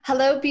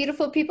Hello,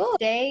 beautiful people.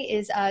 Today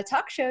is a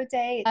talk show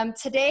day.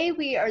 Today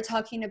we are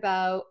talking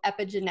about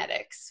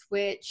epigenetics,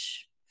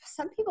 which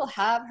some people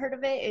have heard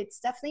of it.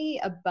 It's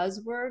definitely a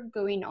buzzword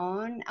going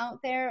on out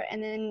there.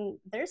 And then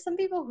there's some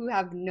people who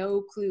have no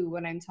clue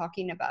what I'm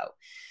talking about.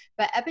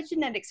 But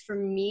epigenetics for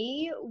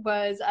me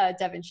was,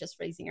 Devin's just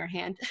raising her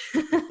hand.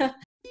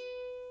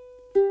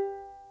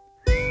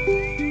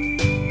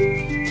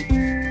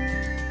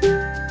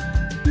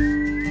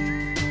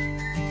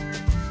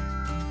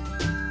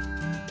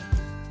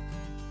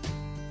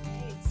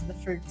 It's the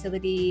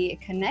Fertility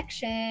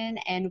Connection,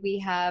 and we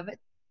have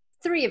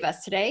three of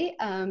us today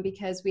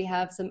because we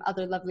have some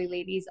other lovely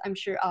ladies, I'm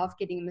sure, off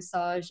getting a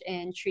massage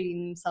and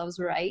treating themselves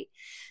right.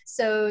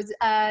 So,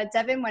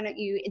 Devin, why don't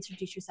you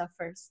introduce yourself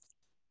first?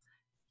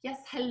 Yes,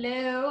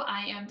 hello.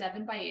 I am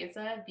Devin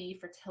Baeza, the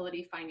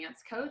fertility finance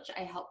coach.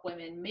 I help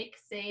women make,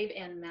 save,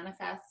 and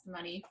manifest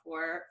money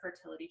for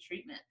fertility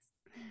treatments.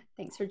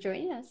 Thanks for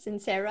joining us. And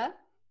Sarah?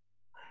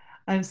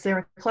 I'm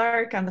Sarah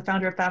Clark. I'm the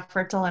founder of Fab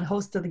Fertile and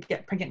host of the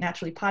Get Pregnant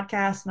Naturally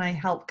podcast. And I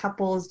help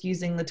couples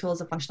using the tools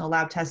of functional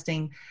lab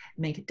testing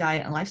make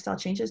diet and lifestyle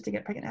changes to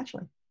get pregnant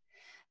naturally.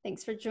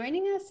 Thanks for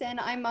joining us.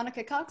 And I'm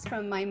Monica Cox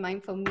from My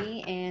Mindful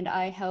Me, and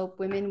I help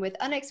women with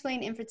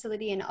unexplained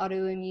infertility and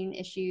autoimmune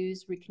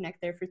issues reconnect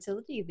their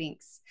fertility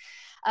links.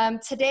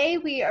 Today,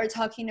 we are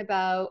talking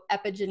about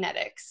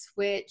epigenetics,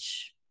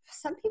 which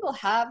some people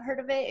have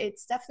heard of it.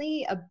 It's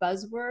definitely a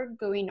buzzword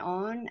going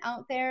on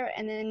out there.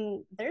 And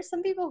then there's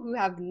some people who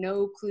have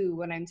no clue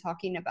what I'm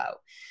talking about.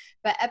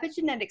 But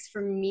epigenetics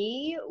for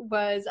me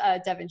was,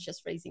 Devin's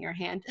just raising her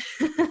hand.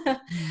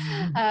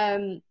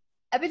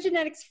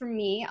 Epigenetics for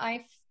me,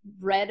 I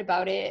read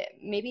about it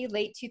maybe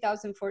late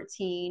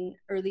 2014,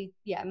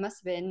 it must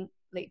have been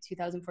late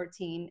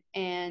 2014.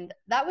 And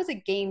that was a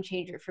game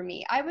changer for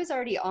me. I was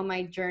already on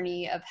my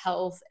journey of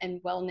health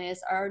and wellness.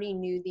 I already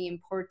knew the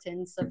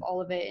importance of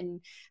all of it and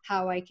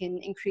how I can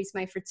increase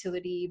my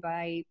fertility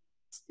by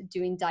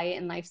doing diet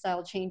and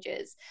lifestyle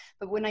changes.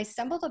 But when I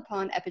stumbled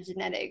upon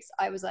epigenetics,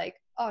 I was like,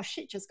 oh,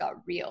 shit just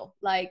got real.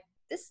 Like,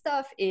 this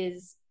stuff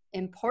is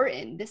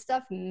important. This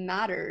stuff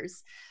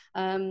matters.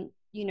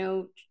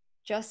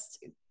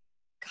 Just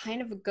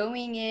kind of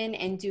going in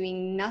and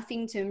doing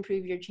nothing to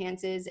improve your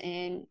chances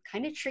and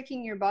kind of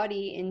tricking your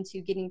body into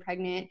getting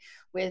pregnant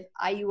with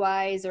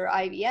IUIs or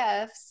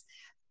IVFs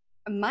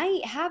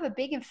might have a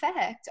big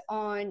effect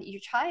on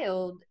your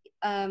child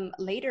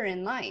later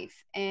in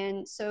life.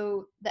 And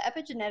so the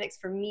epigenetics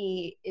for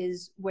me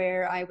is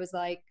where I was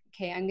like,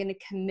 okay, I'm going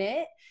to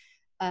commit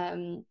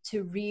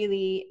to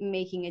really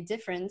making a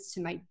difference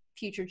to my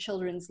future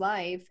children's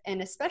life.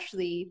 And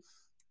especially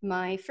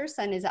my first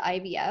son is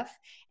IVF,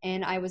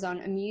 and I was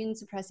on immune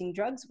suppressing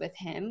drugs with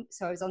him.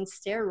 So I was on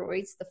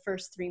steroids the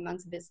first 3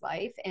 months of his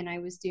life, and I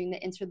was doing the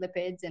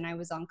interlipids, and I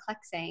was on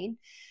Clexane.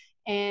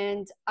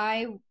 And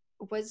I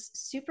was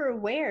super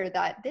aware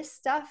that this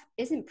stuff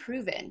isn't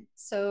proven.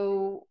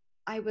 So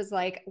I was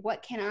like,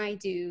 what can I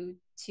do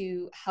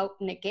to help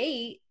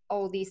negate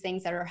all these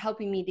things that are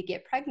helping me to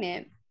get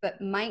pregnant,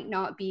 but might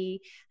not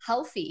be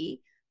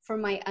healthy for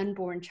my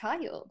unborn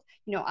child?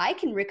 I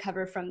can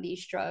recover from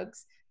these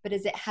drugs, but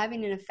is it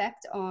having an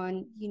effect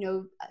on,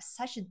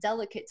 such a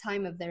delicate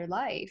time of their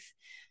life?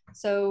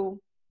 So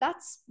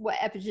that's what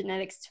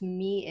epigenetics to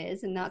me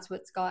is, and that's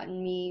what's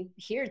gotten me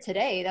here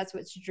today. That's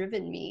what's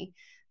driven me.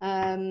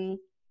 Who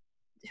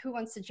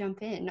wants to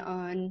jump in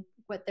on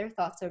what their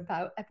thoughts are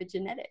about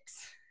epigenetics?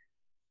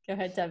 Go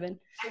ahead, Devin.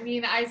 I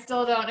mean, I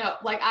still don't know.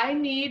 Like, I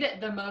need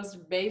the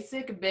most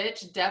basic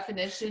bitch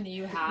definition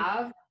you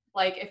have.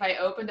 Like, if I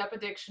opened up a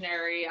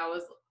dictionary,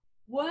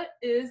 what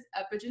is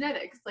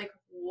epigenetics? Like,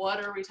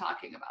 what are we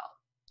talking about?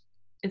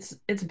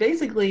 It's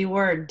basically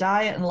where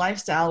diet and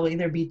lifestyle will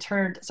either be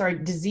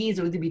disease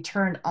will either be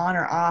turned on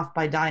or off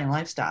by diet and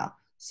lifestyle.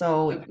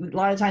 So a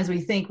lot of times we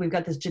think we've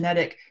got this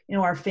genetic,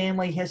 our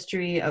family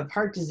history of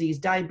heart disease,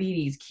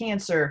 diabetes,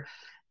 cancer,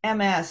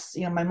 MS,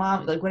 my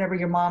mom, like whatever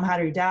your mom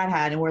had or your dad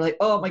had, and we're like,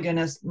 oh my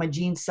goodness, my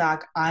genes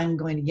suck, I'm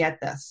going to get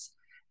this.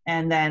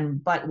 And then,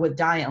 but with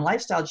diet and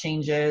lifestyle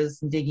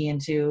changes and digging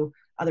into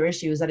other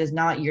issues, that is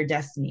not your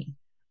destiny.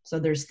 So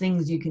there's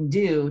things you can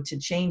do to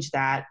change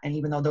that. And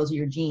even though those are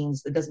your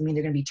genes, that doesn't mean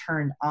they're going to be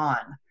turned on.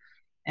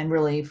 And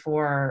really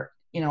for,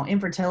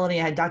 infertility,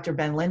 I had Dr.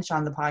 Ben Lynch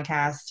on the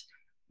podcast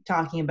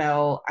talking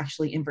about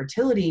actually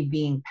infertility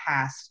being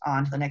passed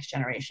on to the next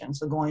generation.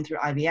 So going through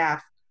IVF,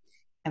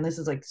 and this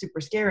is like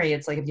super scary.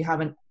 It's like, if you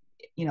haven't,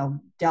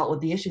 dealt with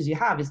the issues you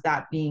have, is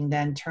that being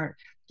then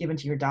given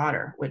to your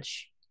daughter,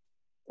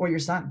 or your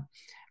son,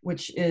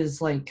 which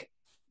is like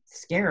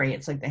scary.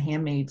 It's like the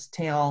Handmaid's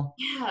Tale.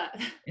 Yeah.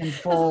 In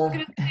full.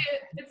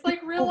 It's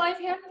like real life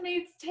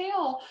Handmaid's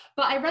Tale.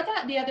 But I read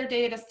that the other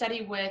day at a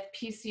study with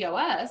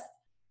PCOS.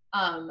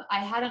 I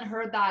hadn't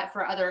heard that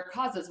for other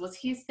causes. Was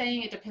he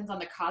saying it depends on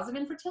the cause of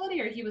infertility,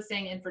 or he was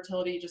saying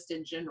infertility just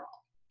in general?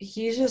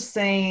 He's just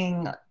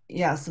saying,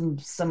 yeah,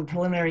 some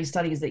preliminary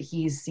studies that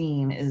he's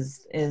seen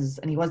is,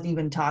 and he wasn't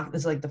even talking,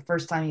 this is like the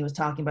first time he was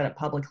talking about it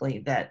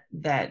publicly,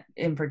 that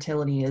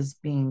infertility is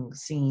being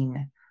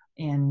seen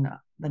in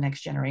the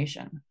next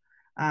generation.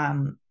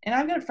 And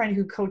I've got a friend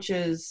who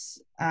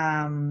coaches,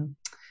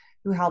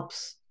 who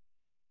helps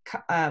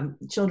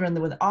children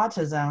with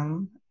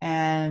autism,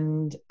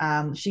 and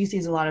she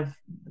sees a lot of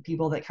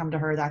people that come to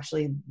her that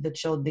actually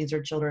these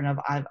are children of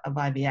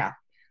IVF.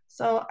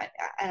 So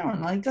I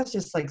don't know, like that's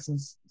just like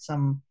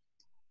some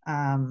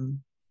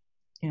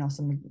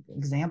some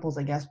examples,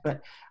 I guess.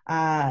 But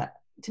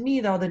to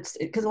me though, that's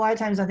because a lot of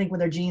times I think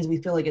with our genes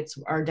we feel like it's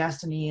our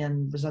destiny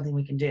and there's nothing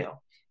we can do.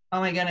 Oh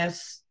my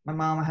goodness, my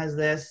mom has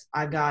this,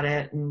 I've got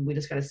it, and we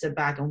just got to sit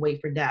back and wait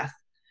for death.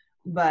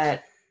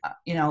 But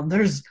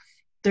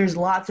there's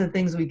lots of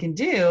things we can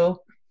do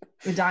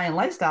with diet and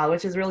lifestyle,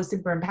 which is really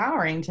super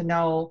empowering to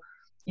know,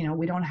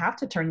 we don't have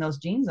to turn those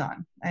genes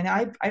on. And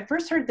I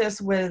first heard this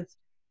with,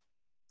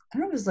 I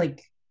don't know, it was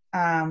like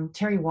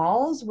Terry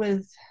Walls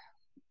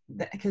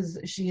because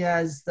she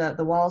has the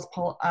Walls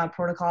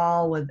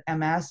protocol with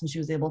MS, and she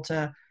was able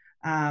to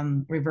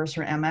reverse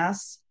her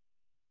MS.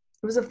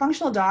 It was a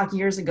functional doc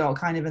years ago,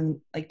 kind of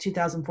in like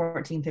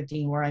 2014,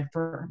 15, where I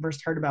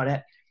first heard about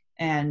it,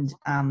 and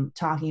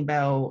talking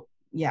about,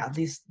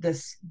 this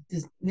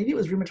maybe it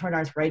was rheumatoid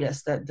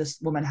arthritis that this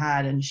woman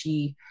had, and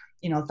she,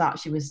 thought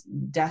she was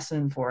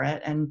destined for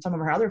it. And some of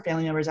her other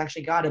family members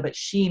actually got it, but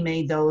she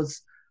made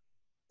those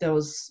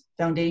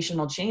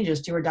foundational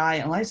changes to her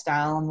diet and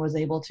lifestyle and was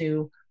able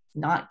to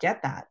not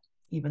get that,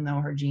 even though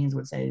her genes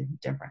would say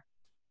different.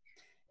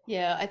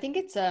 Yeah, I think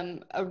it's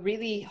a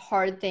really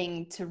hard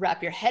thing to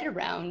wrap your head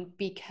around,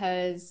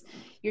 because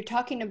you're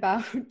talking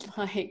about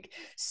like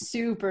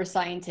super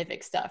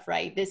scientific stuff,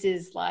 right? This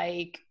is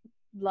like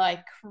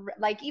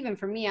even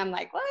for me, I'm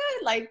like, what?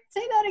 Like,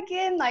 say that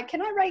again. Like,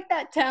 can I write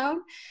that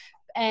down?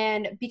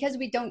 And because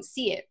we don't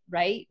see it,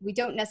 right? We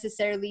don't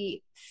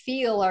necessarily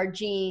feel our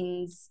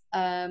genes,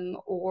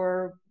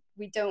 or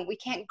we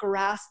can't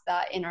grasp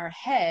that in our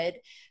head.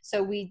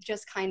 So we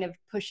just kind of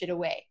push it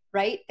away,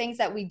 right? Things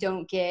that we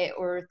don't get,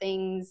 or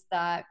things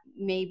that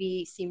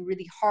maybe seem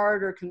really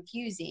hard or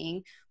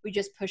confusing, we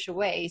just push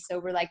away. So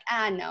we're like,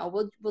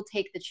 no, we'll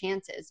take the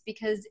chances,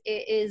 because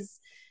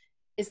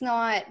it's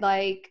not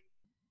like,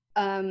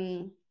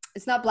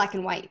 it's not black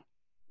and white.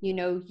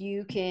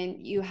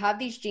 You have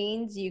these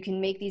genes, you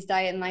can make these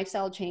diet and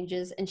lifestyle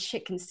changes, and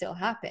shit can still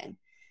happen.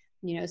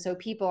 So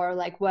people are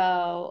like,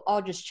 well,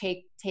 I'll just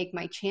take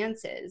my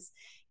chances.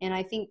 And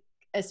I think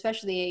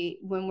especially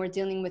when we're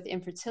dealing with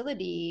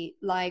infertility,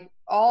 like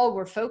all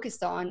we're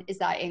focused on is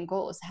that end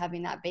goal, is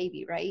having that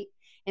baby, right?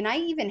 And I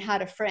even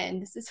had a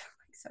friend, this is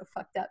like so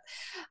fucked up.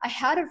 I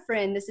had a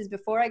friend, this is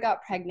before I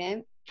got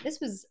pregnant. This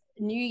was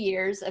New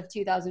Year's of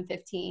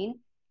 2015.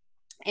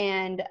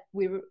 And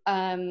we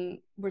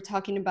were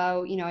talking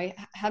about, I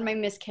had my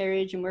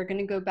miscarriage and we're going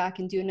to go back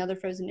and do another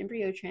frozen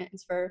embryo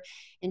transfer.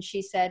 And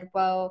she said,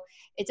 well,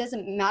 it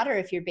doesn't matter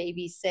if your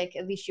baby's sick,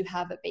 at least you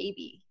have a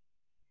baby.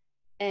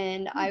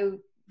 And I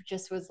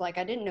just was like,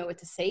 I didn't know what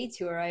to say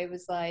to her. I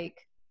was like,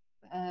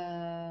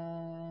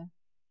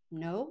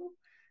 no.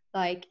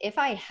 Like, if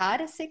I had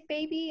a sick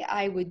baby,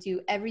 I would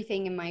do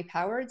everything in my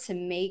power to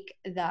make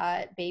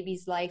that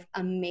baby's life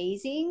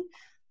amazing.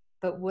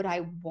 But would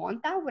I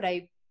want that? Would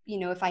I,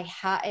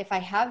 if I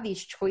have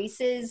these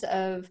choices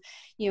of,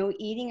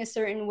 eating a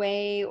certain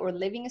way or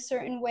living a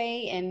certain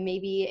way and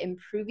maybe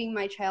improving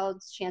my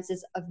child's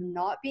chances of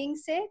not being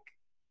sick,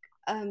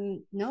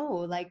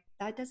 no, like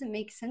that doesn't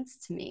make sense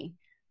to me.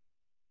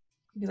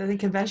 Because I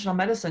think conventional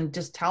medicine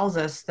just tells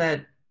us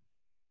that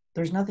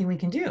there's nothing we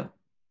can do,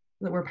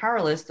 that we're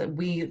powerless,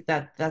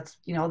 that's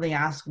they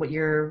ask what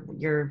your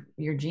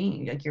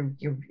gene, like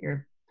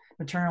your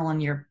maternal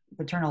and your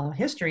paternal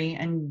history,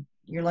 and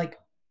you're like,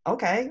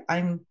 okay,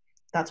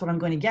 that's what I'm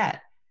going to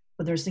get.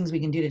 But there's things we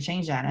can do to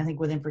change that. And I think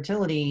with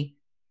infertility,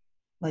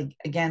 like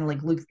again, like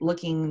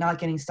looking, not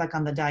getting stuck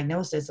on the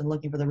diagnosis and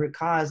looking for the root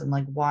cause, and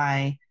like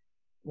why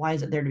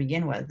is it there to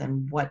begin with,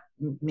 and what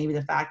maybe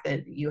the fact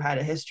that you had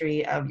a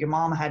history of your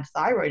mom had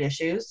thyroid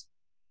issues,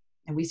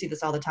 and we see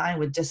this all the time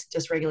with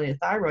dysregulated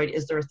thyroid.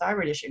 Is there a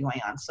thyroid issue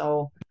going on?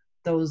 So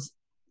those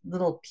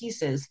little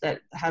pieces that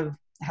have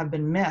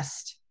been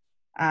missed,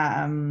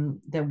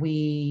 that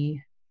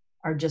we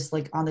are just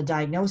like on the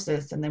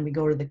diagnosis, and then we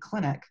go to the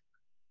clinic.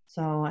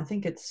 So I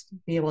think it's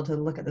be able to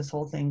look at this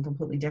whole thing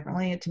completely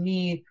differently. To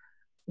me,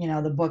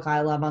 the book I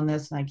love on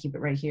this, and I keep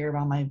it right here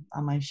on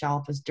my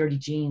shelf, is Dirty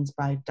Genes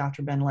by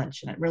Dr. Ben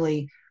Lynch. And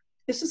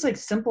it's just like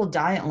simple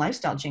diet and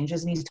lifestyle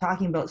changes. And he's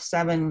talking about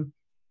 7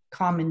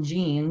 common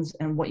genes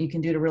and what you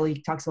can do to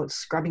really, talks about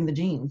scrubbing the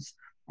genes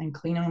and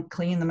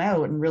cleaning them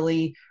out. And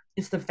really,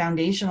 it's the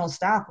foundational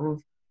stuff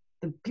of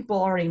the people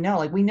already know.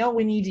 Like, we know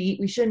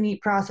we shouldn't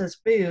eat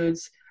processed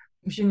foods.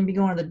 We shouldn't be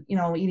going to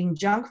eating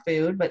junk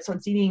food, but so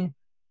it's eating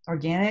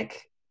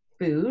organic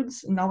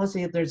foods. And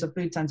obviously if there's a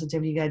food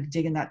sensitivity, you got to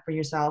dig in that for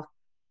yourself.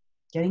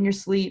 Getting your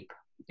sleep,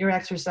 your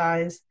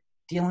exercise,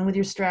 dealing with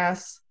your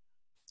stress,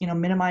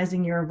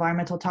 minimizing your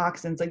environmental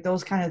toxins, like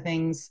those kind of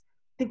things.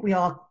 I think we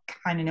all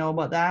kind of know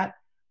about that.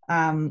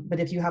 But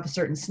if you have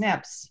certain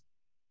SNPs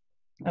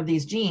of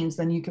these genes,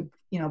 then you could,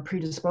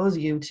 predispose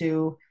you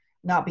to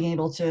not being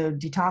able to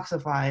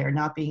detoxify, or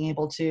not being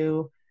able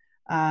to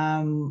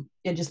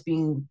it just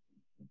being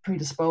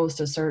predisposed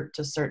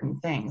to certain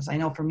things. I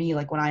know for me,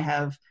 like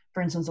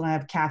for instance, when I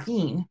have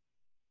caffeine,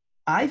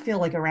 I feel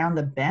like around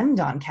the bend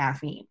on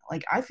caffeine.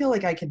 Like I feel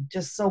like I could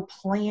just so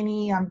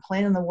planny, I'm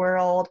playing the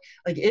world.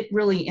 Like it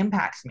really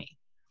impacts me.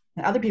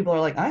 And other people are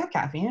like, I have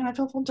caffeine and I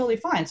feel totally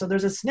fine. So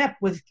there's a SNP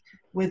with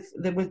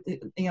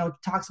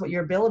talks about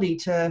your ability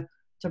to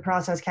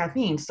process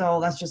caffeine. So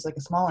that's just like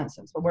a small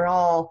instance, but we're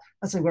all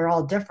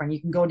different.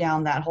 You can go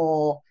down that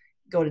whole,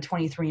 go to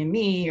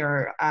 23andMe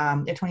or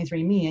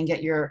 23andMe and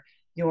get your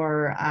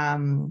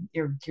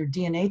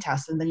DNA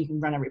test, and then you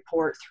can run a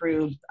report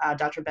through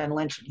Dr. Ben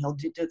Lynch, and he'll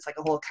do it's like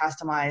a whole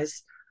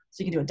customized,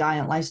 so you can do a diet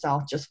and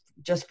lifestyle just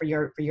for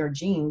your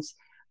genes.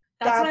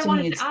 That's what I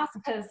wanted to ask,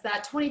 because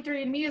that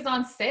 23andMe is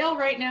on sale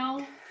right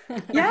now.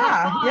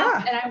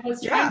 Yeah. And I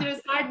was trying to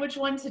decide which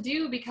one to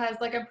do, because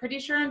like I'm pretty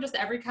sure I'm just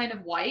every kind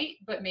of white,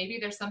 but maybe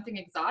there's something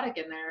exotic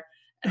in there.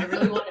 And I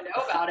really want to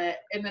know about it.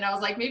 And then I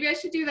was like, maybe I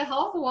should do the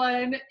health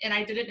one. And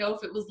I didn't know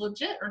if it was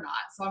legit or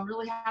not. So I'm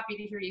really happy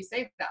to hear you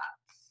say that.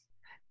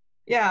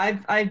 Yeah,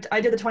 I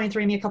did the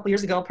 23andMe a couple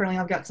years ago. Apparently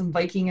I've got some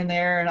Viking in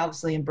there, and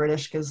obviously in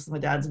British because my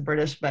dad's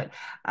British, but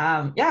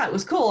yeah, it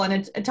was cool. And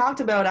it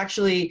talked about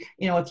actually,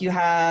 if you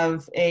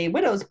have a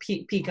widow's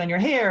peak on your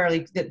hair,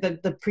 like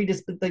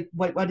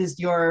what is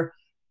the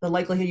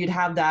likelihood you'd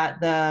have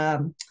that,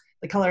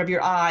 the color of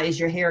your eyes,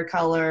 your hair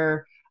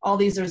color, all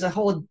these, there's a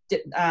whole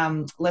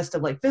list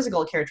of like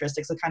physical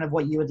characteristics of kind of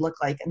what you would look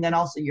like. And then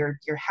also your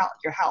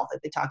health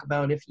that they talk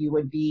about, if you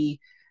would be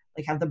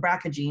like have the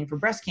BRCA gene for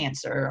breast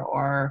cancer,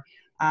 or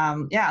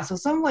so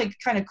some like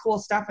kind of cool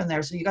stuff in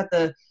there. So you got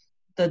the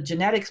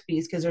genetics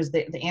piece, because there's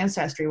the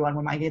ancestry one.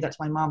 When I gave that to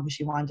my mom because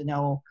she wanted to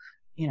know,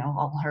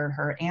 all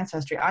her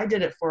ancestry. I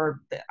did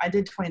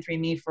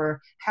 23andMe for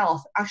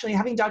health. Actually,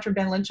 having Dr.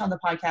 Ben Lynch on the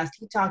podcast,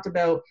 he talked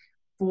about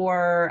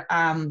for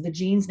the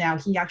genes now,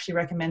 he actually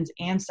recommends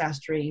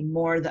ancestry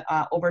more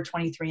over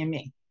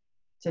 23andMe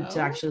to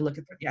actually look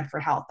at for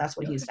health. That's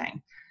what he's saying.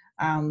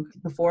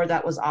 Before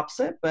that was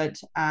opposite, but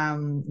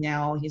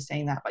now he's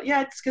saying that. But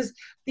yeah, it's because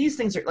these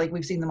things are like,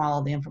 we've seen them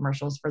all, the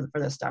infomercials for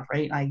this stuff,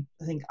 right? I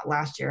think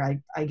last year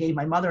I gave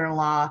my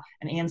mother-in-law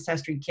an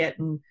ancestry kit,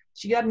 and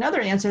she got another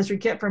ancestry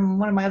kit from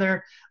one of my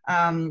other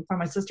from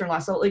my sister-in-law.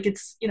 So like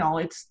it's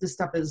this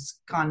stuff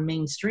has gone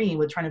mainstream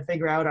with trying to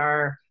figure out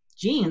our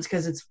genes,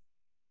 because it's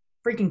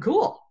freaking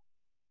cool.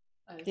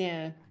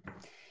 Yeah.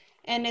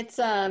 And it's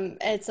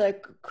a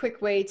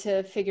quick way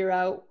to figure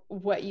out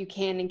what you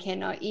can and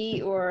cannot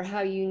eat, or how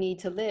you need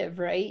to live,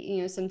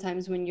 right?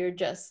 Sometimes when you're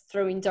just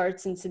throwing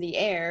darts into the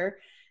air,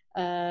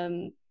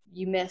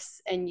 you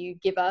miss and you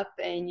give up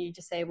and you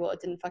just say, well, it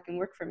didn't fucking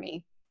work for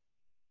me.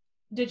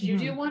 Did you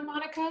do one,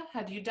 Monica?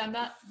 Have you done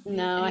that?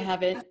 No, I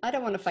haven't. I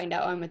don't want to find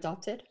out I'm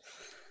adopted.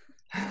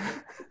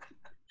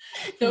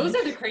 Those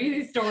are the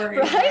crazy stories,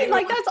 right?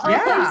 Like that's all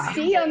I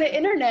see on the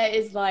internet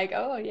is like,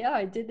 oh yeah,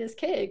 I did this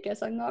kid,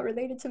 guess I'm not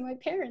related to my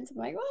parents. I'm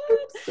like,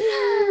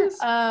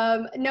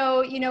 what?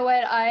 No, you know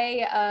what,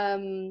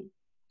 I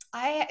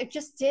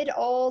just did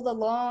all the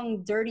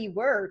long dirty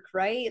work,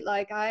 right?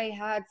 Like I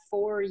had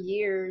 4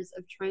 years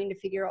of trying to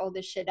figure all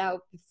this shit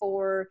out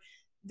before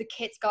the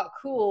kits got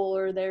cool,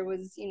 or there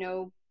was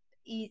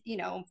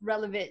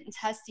relevant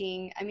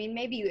testing. I mean,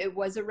 maybe it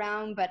was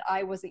around, but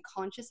I wasn't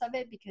conscious of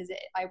it because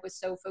I was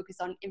so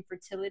focused on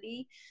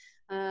infertility.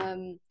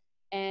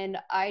 And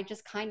I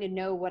just kind of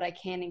know what I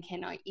can and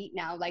cannot eat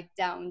now, like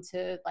down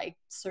to like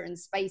certain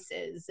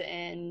spices.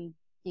 And,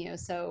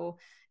 so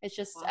it's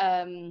just,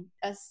 I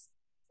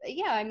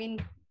mean,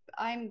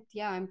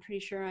 I'm pretty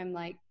sure I'm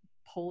like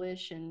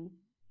Polish, and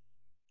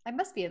I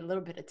must be a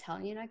little bit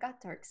Italian. I got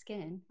dark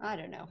skin. I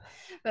don't know.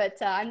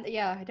 But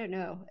I don't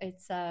know.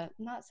 It's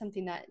not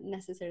something that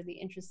necessarily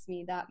interests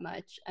me that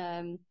much.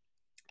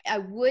 I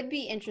would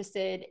be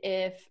interested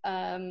if,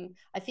 I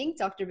think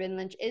Dr. Ben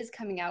Lynch is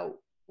coming out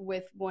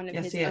with one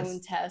of his own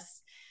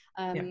tests,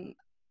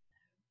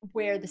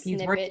 where the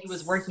snippets. He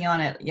was working on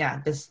it. Yeah,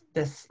 this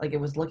like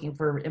it was looking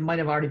for, it might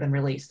have already been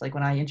released. Like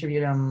when I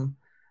interviewed him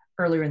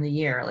earlier in the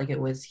year, like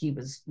he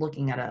was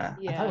looking at I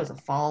thought it was a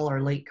fall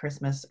or late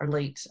Christmas or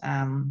late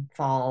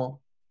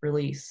fall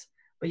release.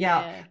 But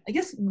I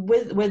guess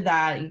with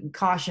that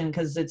caution,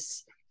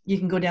 because you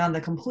can go down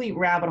the complete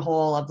rabbit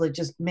hole of like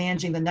just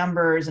managing the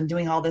numbers and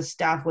doing all this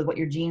stuff with what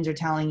your genes are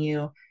telling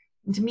you.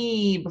 And to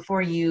me,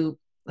 before you,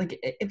 like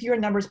if you're a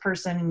numbers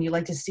person and you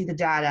like to see the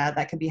data,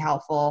 that could be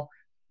helpful.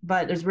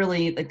 But there's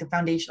really like the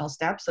foundational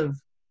steps of,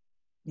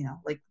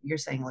 like you're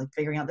saying, like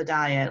figuring out the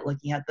diet,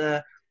 looking at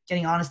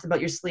getting honest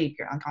about your sleep,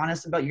 you're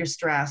honest about your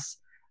stress.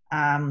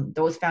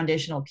 Those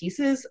foundational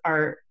pieces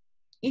are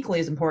equally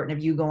as important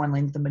if you go on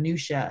into the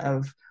minutia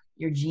of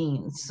your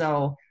genes.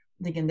 So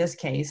I think in this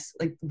case,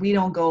 like we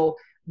go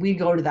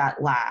to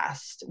that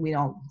last. We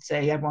don't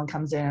say everyone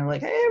comes in and we're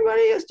like, hey,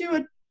 everybody, let's do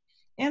an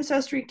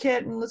ancestry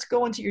kit and let's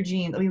go into your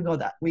genes.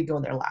 We go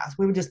there last.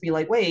 We would just be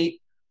like, wait,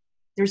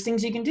 there's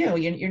things you can do.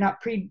 You're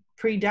not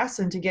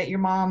predestined to get your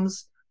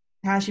mom's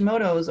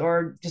Hashimoto's,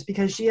 or just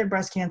because she had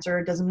breast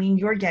cancer doesn't mean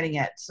you're getting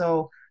it.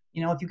 So,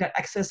 if you've got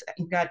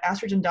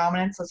estrogen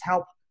dominance, let's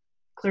help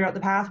clear out the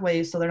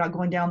pathways so they're not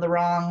going down the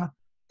wrong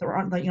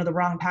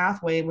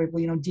pathway with,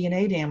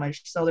 DNA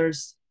damage. So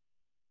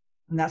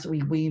and that's what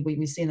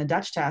we see in the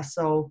Dutch test.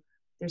 So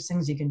there's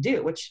things you can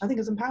do, which I think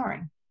is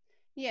empowering.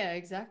 Yeah,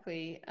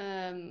 exactly.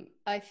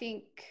 I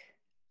think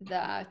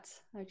that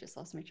I just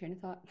lost my train of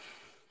thought.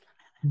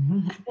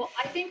 Well,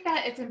 I think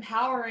that it's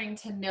empowering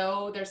to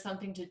know there's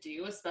something to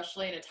do,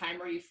 especially in a time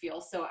where you feel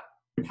so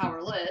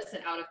powerless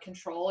and out of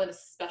control, and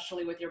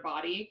especially with your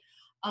body.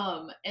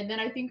 And then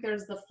I think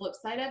there's the flip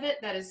side of it,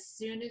 that as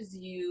soon as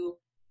you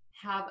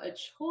have a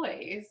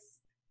choice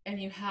and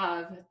you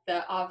have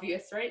the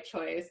obvious right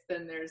choice,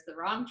 then there's the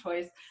wrong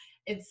choice.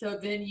 And so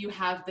then you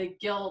have the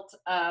guilt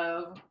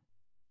of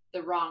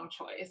the wrong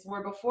choice,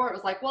 where before it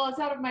was like, well, it's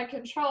out of my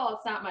control,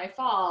 it's not my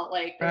fault,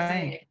 like there's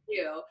something I can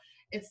do.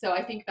 And so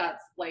I think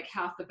that's like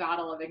half the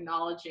battle of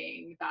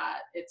acknowledging that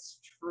it's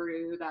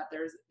true, that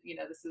there's,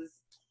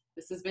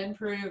 this has been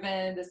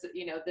proven, this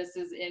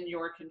is in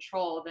your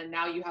control. Then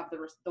now you have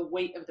the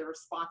weight of the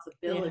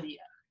responsibility.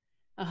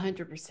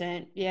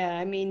 100%. Yeah.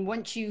 I mean,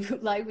 once you,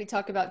 like we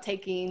talk about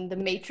taking the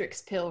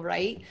matrix pill,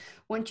 right?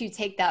 Once you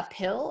take that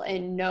pill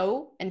and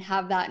know and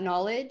have that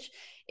knowledge,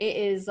 it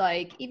is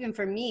like, even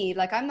for me,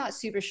 like I'm not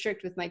super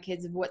strict with my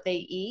kids of what they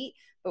eat,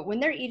 but when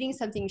they're eating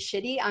something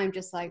shitty, I'm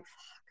just like,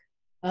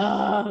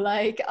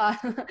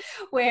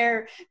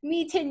 where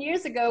me 10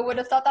 years ago would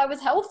have thought that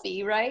was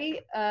healthy,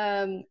 right?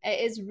 It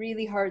is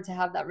really hard to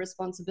have that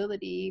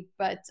responsibility,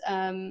 but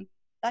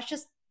that's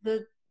just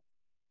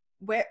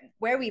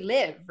where we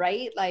live,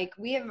 right? Like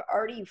we have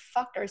already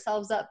fucked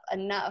ourselves up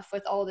enough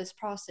with all this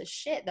processed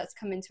shit that's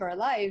come into our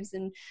lives.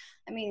 And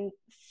I mean,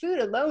 food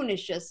alone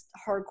is just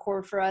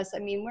hardcore for us. I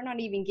mean, we're not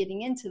even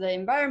getting into the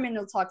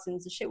environmental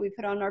toxins, the shit we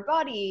put on our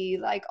body,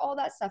 like all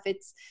that stuff.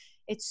 It's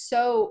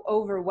so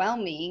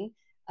overwhelming.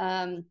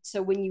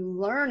 So when you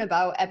learn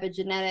about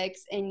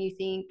epigenetics and you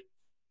think,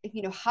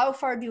 how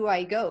far do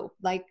I go?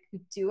 Like,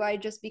 do I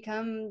just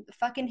become a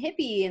fucking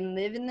hippie and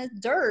live in the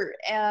dirt?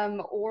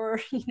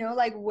 Or,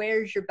 like,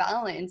 where's your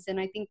balance? And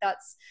I think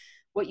that's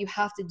what you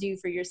have to do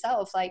for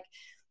yourself. Like,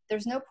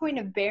 there's no point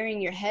of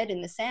burying your head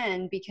in the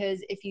sand,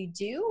 because if you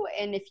do,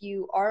 and if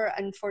you are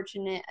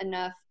unfortunate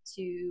enough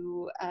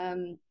to,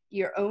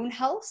 your own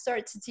health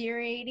starts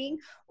deteriorating,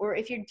 or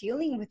if you're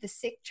dealing with a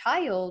sick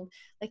child,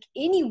 like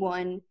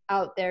anyone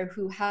out there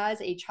who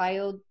has a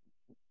child,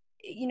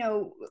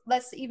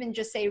 let's even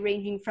just say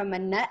ranging from a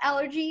nut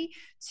allergy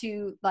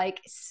to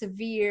like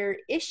severe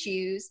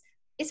issues,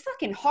 it's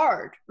fucking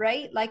hard,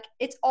 right? Like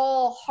it's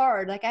all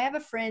hard. Like I have a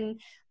friend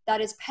that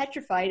is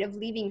petrified of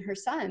leaving her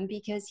son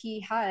because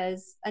he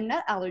has a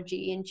nut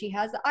allergy, and she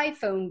has the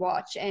iPhone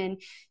watch and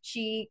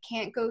she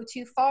can't go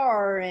too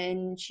far,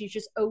 and she's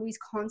just always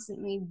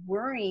constantly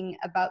worrying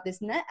about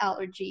this nut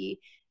allergy.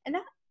 And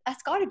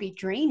that's got to be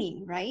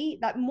draining, right?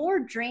 That more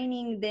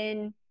draining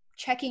than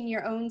checking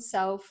your own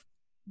self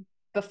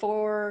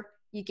before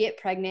you get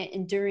pregnant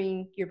and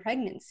during your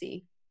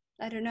pregnancy.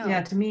 I don't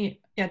know. To me,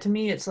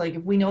 it's like,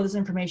 if we know this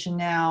information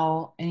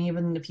now, and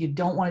even if you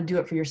don't want to do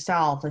it for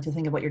yourself, like to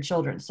think about your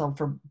children. So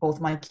for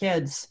both my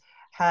kids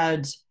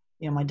had,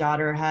 my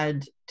daughter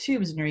had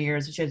tubes in her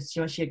ears.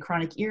 She had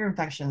chronic ear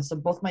infections. So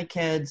both my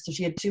kids, so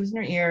she had tubes in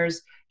her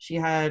ears. She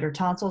had her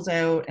tonsils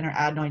out and her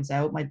adenoids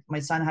out. My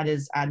son had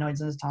his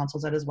adenoids and his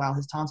tonsils out as well.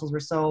 His tonsils were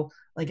so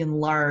like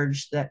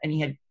enlarged and he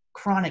had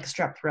chronic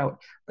strep throat.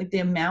 Like the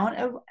amount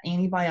of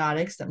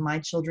antibiotics that my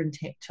children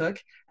took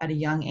at a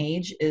young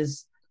age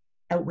is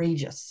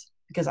outrageous,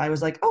 because I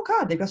was like, oh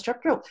God, they've got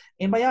strep throat,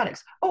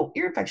 antibiotics, oh,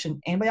 ear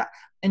infection, antibiotic,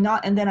 and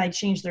then I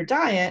changed their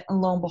diet, and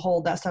lo and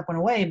behold, that stuff went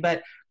away.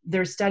 But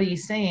there's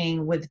studies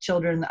saying with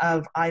children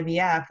of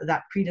IVF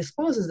that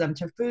predisposes them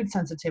to food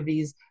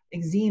sensitivities,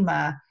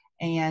 eczema,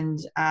 and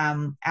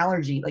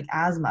allergy, like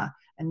asthma.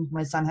 And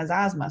my son has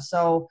asthma.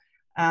 So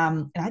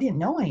and I didn't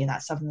know any of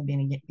that stuff in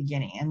the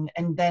beginning.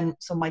 And then,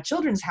 so my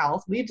children's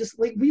health, we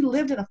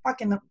lived in a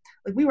fucking,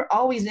 like we were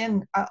always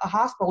in a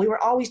hospital. We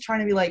were always trying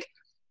to be like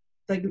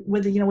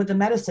with the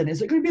medicine,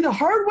 is it going to be the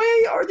hard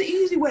way or the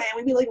easy way? And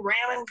we'd be like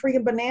ramming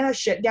freaking banana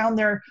shit down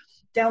their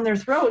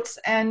throats.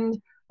 And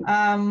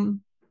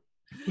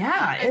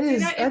it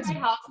is. In my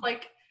house,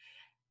 like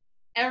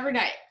every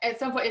night at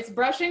some point, it's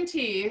brushing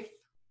teeth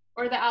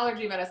or the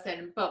allergy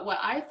medicine. But what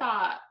I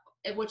thought,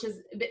 which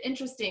is a bit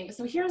interesting.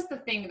 So here's the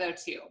thing though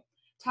too,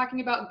 talking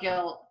about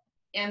guilt,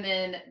 and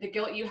then the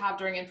guilt you have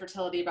during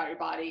infertility about your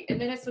body, and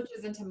then it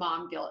switches into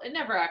mom guilt. It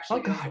never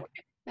actually goes away.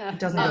 It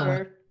doesn't go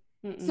away.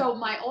 So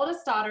my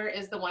oldest daughter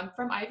is the one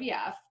from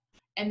IVF,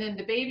 and then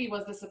the baby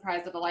was the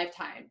surprise of a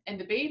lifetime. And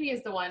the baby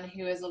is the one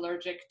who is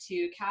allergic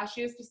to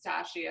cashews,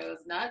 pistachios,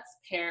 nuts,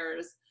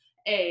 pears,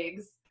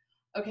 eggs.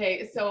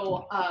 Okay,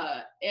 so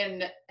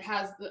and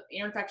has the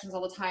ear infections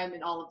all the time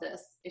and all of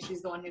this.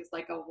 She's the one who's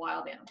like a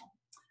wild animal.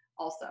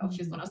 Also,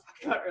 she's the one I was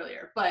talking about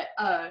earlier. But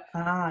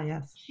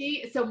yes.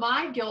 So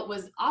my guilt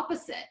was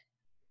opposite,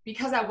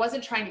 because I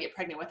wasn't trying to get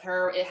pregnant with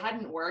her. It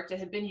hadn't worked. It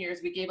had been years.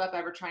 We gave up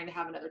ever trying to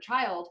have another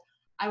child.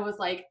 I was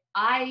like,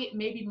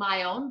 maybe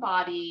my own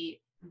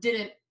body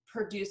didn't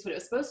produce what it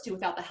was supposed to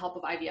without the help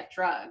of IVF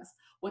drugs.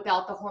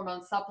 without the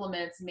hormone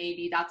supplements,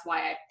 maybe that's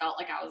why I felt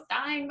like I was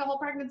dying the whole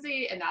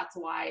pregnancy. And that's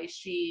why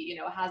she, you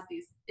know, has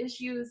these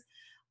issues.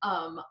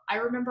 I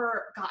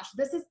remember, gosh,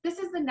 this is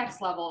the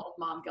next level of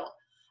mom guilt.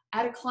 I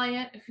had a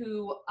client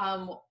who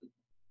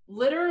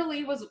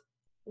literally was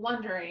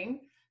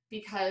wondering,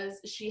 because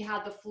she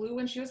had the flu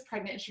when she was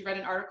pregnant, and she read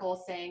an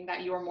article saying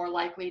that you were more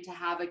likely to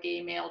have a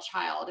gay male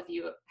child if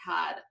you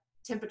had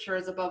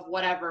temperatures above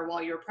whatever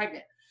while you were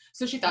pregnant.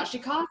 So she thought she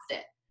caused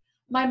it.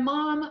 My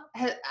mom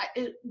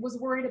was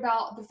worried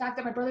about the fact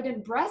that my brother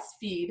didn't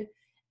breastfeed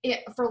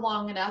it for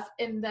long enough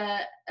and the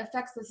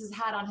effects this has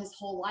had on his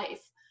whole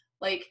life.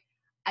 Like,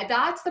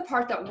 that's the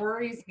part that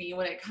worries me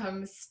when it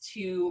comes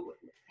to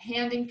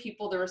handing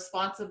people the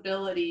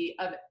responsibility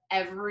of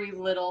every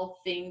little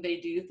thing they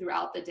do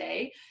throughout the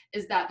day,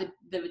 is that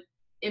the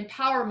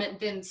empowerment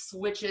then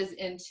switches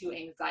into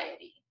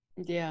anxiety.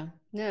 Yeah,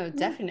 no,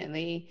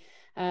 definitely.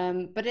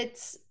 But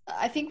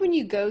I think when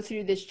you go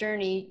through this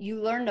journey,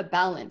 you learn to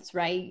balance,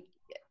 right?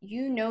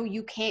 You know,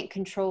 you can't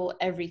control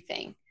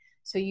everything.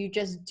 So you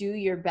just do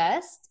your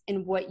best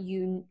in what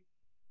you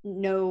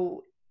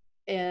know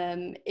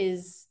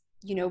is,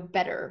 you know,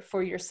 better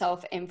for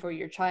yourself and for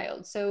your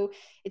child. So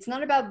it's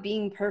not about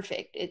being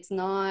perfect. It's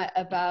not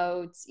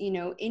about, you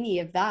know, any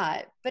of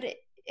that, but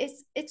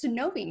it's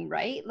knowing,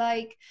 right?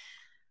 Like,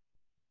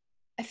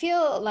 I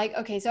feel like,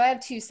 okay, so I have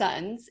 2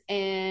 sons,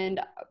 and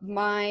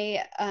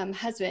my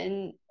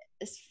husband's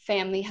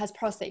family has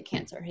prostate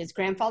cancer. His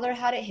grandfather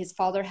had it, his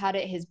father had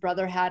it, his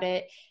brother had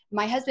it.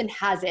 My husband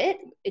has it.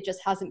 It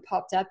just hasn't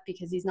popped up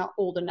because he's not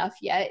old enough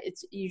yet.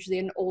 It's usually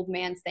an old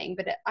man's thing,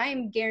 but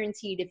I'm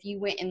guaranteed if you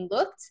went and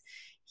looked,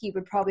 he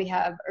would probably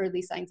have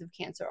early signs of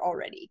cancer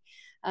already.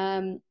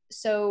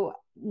 So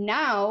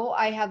now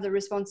I have the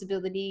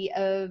responsibility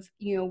of,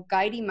 you know,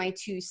 guiding my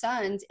 2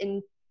 sons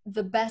in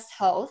the best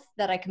health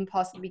that I can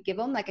possibly give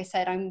them. Like I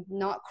said, I'm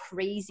not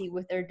crazy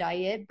with their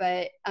diet,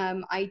 but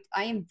I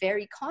am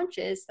very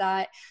conscious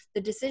that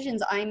the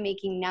decisions I'm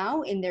making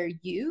now in their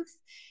youth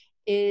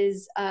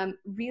is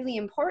really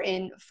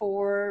important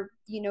for,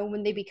 you know,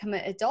 when they become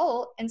an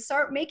adult and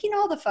start making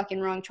all the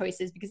fucking wrong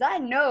choices. Because I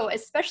know,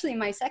 especially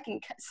my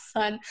second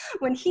son,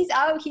 when he's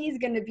out, he's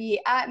going to be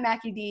at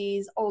Mackie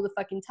D's all the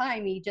fucking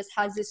time. He just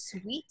has this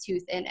sweet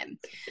tooth in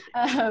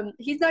him.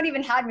 He's not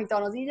even had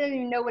McDonald's. He doesn't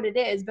even know what it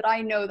is, but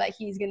I know that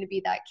he's going to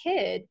be that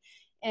kid.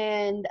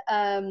 And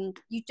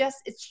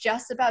it's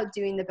just about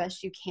doing the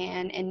best you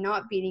can and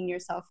not beating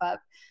yourself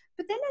up.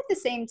 But then at the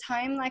same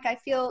time, like, I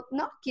feel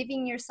not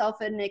giving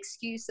yourself an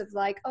excuse of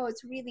like, oh,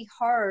 it's really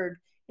hard.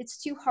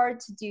 It's too hard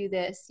to do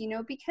this, you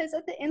know, because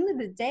at the end of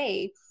the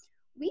day,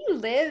 we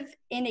live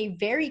in a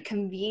very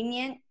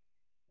convenient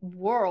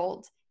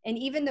world. And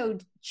even though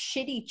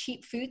shitty,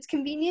 cheap food's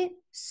convenient,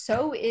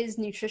 so is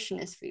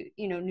nutritionist food,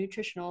 you know,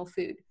 nutritional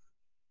food.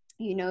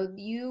 You know,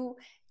 you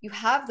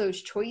have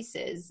those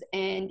choices.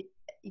 And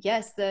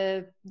yes,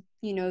 the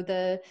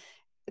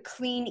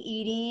clean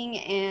eating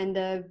and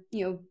the,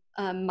 you know,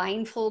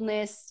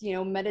 mindfulness, you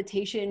know,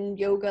 meditation,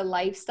 yoga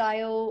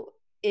lifestyle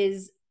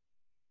is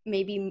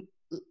maybe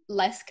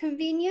less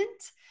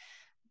convenient.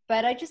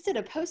 But I just did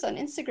a post on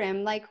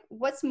Instagram, like,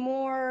 what's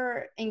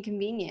more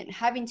inconvenient,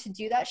 having to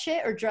do that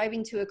shit or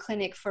driving to a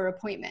clinic for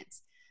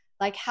appointments?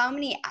 Like,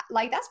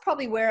 that's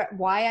probably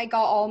why I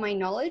got all my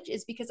knowledge,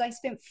 is because I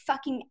spent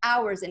fucking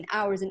hours and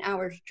hours and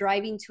hours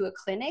driving to a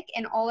clinic,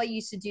 and all I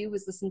used to do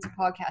was listen to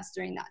podcasts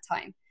during that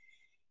time.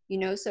 You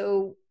know,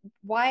 so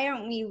why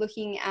aren't we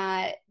looking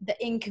at the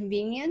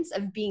inconvenience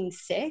of being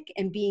sick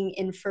and being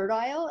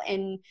infertile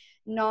and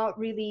not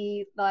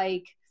really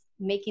like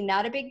making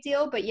that a big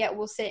deal, but yet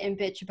we'll sit and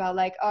bitch about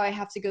like, oh, I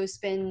have to go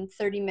spend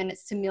 30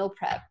 minutes to meal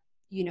prep,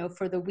 you know,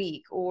 for the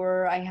week.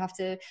 Or I have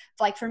to,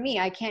 like, for me,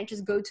 I can't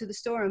just go to the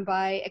store and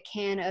buy a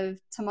can of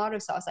tomato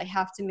sauce. I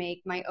have to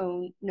make my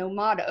own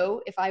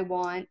Nomato if I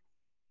want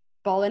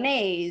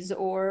bolognese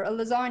or a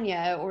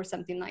lasagna or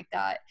something like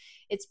that.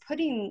 It's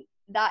putting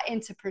that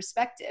into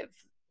perspective,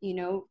 you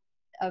know,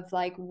 of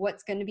like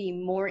what's going to be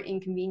more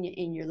inconvenient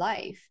in your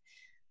life.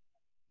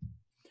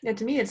 Yeah,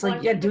 to me, it's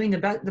like, yeah, doing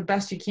the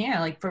best you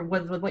can, like for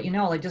what you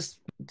know, like just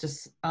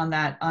on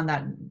that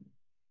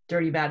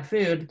dirty bad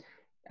food.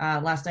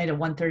 Last night at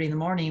 1:30 in the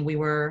morning, we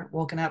were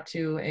woken up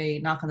to a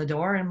knock on the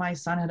door, and my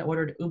son had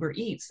ordered Uber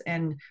Eats,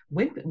 and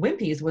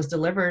Wimpy's was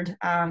delivered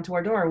to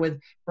our door with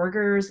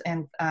burgers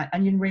and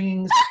onion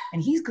rings,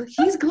 and he's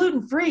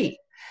gluten free.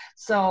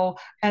 So,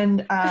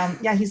 and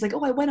yeah, he's like,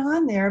 oh, I went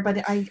on there,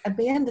 but I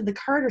abandoned the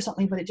cart or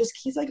something, but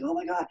he's like, oh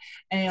my God.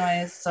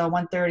 Anyways, so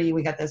 1:30,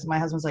 we got this. My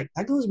husband's like,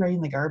 that goes right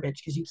in the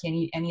garbage because you can't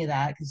eat any of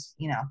that because,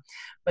 you know,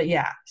 but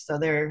yeah, so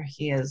there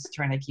he is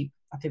trying to keep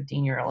a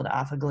 15-year-old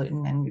off of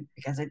gluten, and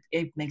because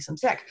it makes him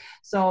sick.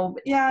 So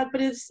yeah,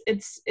 but it's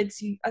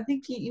I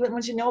think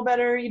once you know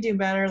better, you do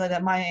better, like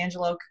that Maya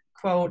Angelou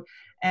quote.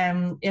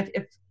 And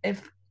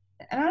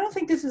and I don't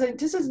think this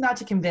is not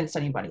to convince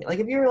anybody. Like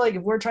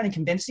if we're trying to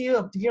convince you,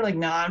 if you're like,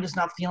 no, I'm just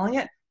not feeling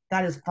it,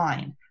 that is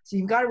fine. So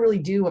you've got to really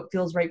do what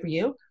feels right for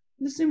you.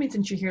 I'm assuming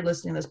since you're here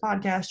listening to this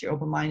podcast, you're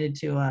open-minded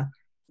to,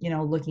 you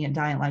know, looking at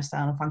diet,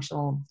 lifestyle, and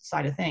functional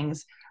side of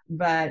things.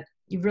 But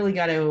you've really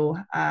got to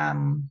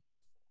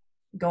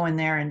go in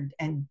there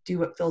and do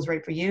what feels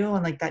right for you.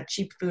 And like that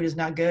cheap food is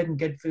not good and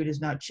good food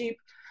is not cheap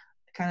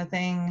kind of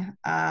thing.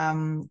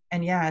 And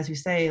yeah, as you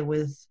say,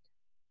 with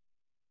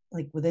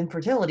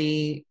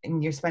infertility,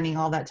 and you're spending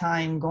all that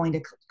time going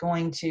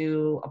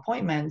to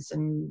appointments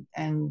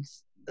and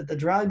the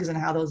drugs and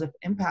how those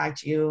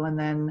impact you. And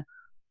then,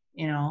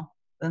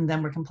 and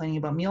then we're complaining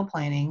about meal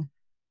planning.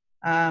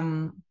 I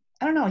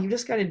don't know. You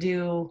just got to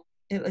do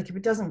it. Like if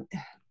it doesn't,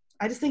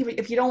 I just think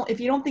if you don't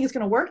think it's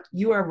going to work,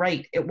 you are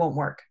right. It won't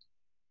work.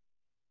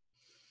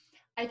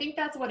 I think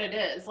that's what it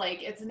is.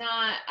 Like, it's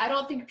not, I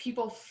don't think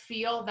people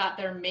feel that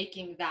they're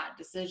making that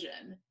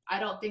decision. I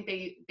don't think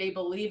they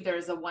believe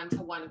there's a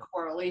one-to-one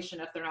correlation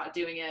if they're not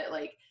doing it.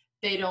 Like,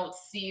 they don't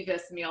see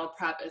this meal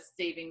prep as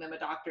saving them a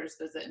doctor's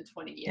visit in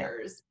 20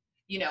 years.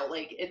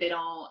 Like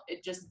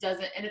it just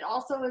doesn't. And it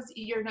also is,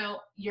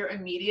 your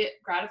immediate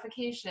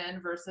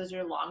gratification versus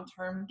your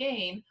long-term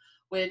gain,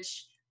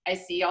 which I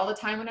see all the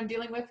time when I'm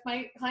dealing with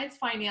my clients'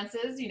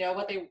 finances,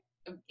 what they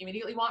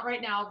immediately want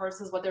right now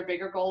versus what their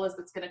bigger goal is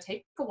that's going to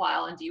take a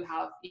while. And do you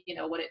have,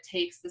 what it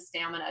takes, the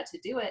stamina to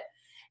do it?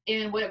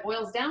 And what it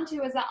boils down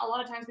to is that a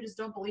lot of times we just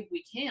don't believe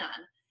we can.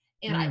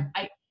 And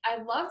I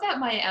love that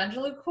Maya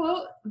Angelou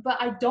quote, but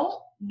I don't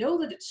know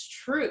that it's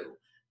true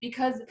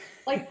because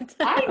like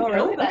I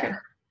know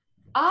better.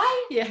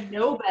 I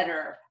know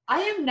better. I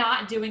am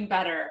not doing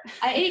better.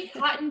 I ate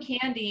cotton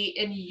candy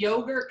and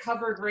yogurt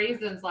covered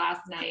raisins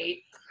last night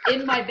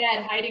in my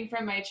bed, hiding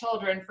from my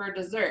children for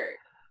dessert.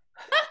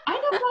 I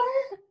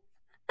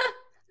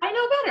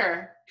know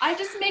better. I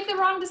just make the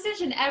wrong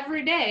decision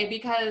every day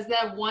because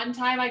that one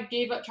time I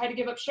tried to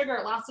give up sugar,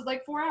 it lasted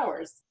like 4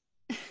 hours.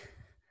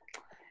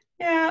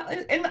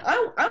 Yeah, and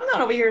I'm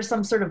not over here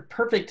some sort of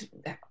perfect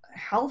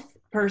health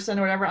person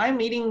or whatever. I'm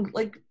eating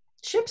like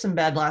chips in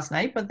bed last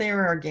night, but they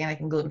were organic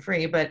and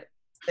gluten-free, but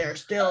they're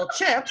still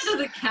chips. Does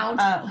it count?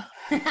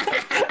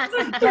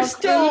 They're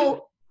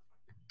still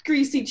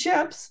greasy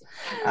chips.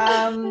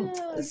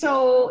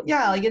 So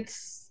yeah, like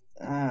it's,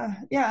 I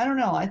don't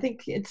know. I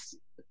think it's,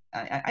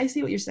 I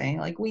see what you're saying.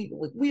 Like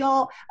we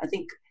all, I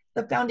think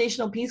the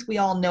foundational piece, we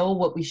all know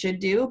what we should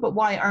do, but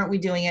why aren't we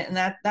doing it? And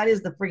that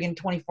is the friggin'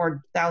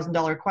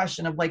 $24,000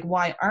 question of like,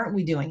 why aren't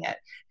we doing it?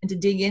 And to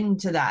dig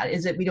into that,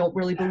 is it we don't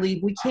really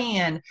believe we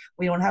can,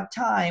 we don't have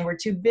time, we're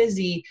too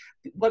busy.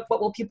 What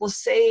will people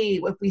say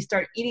if we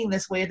start eating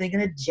this way? Are they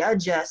going to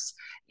judge us?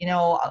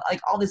 Like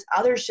all this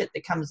other shit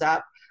that comes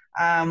up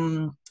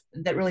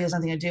that really has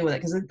nothing to do with it.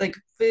 Because like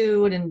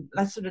food and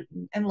that sort of,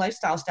 and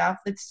lifestyle stuff,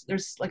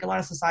 there's like a lot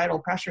of societal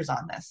pressures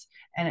on this.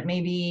 And it may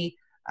be,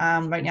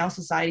 right now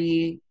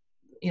society,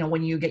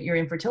 when you get your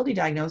infertility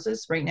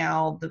diagnosis right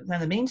now,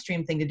 the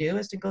mainstream thing to do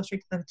is to go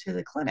straight to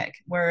the clinic.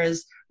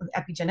 Whereas with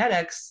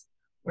epigenetics,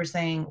 we're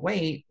saying,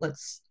 wait,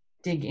 let's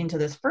dig into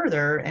this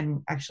further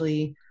and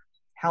actually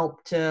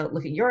help to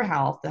look at your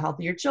health, the health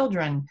of your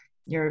children,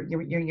 your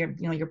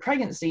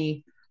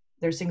pregnancy.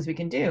 There's things we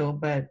can do,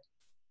 but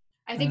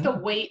I think the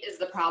weight is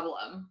the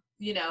problem.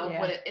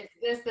 When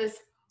it's this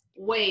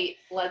weight,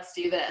 let's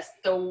do this.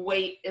 The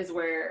weight is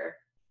where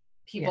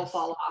people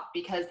fall off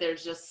because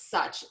there's just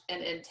such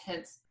an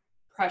intense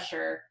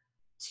pressure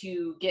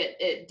to get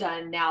it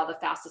done now the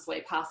fastest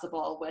way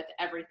possible with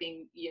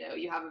everything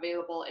you have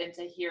available. And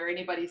to hear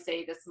anybody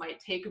say this might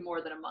take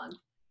more than a month,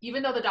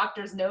 even though the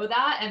doctors know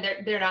that,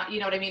 and they're not,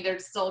 they're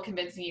still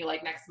convincing you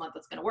like next month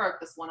it's going to work,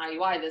 this one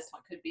IUI, this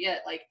one could be it.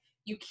 Like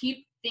you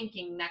keep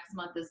thinking next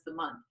month is the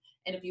month.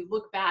 And if you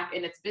look back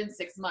and it's been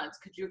 6 months,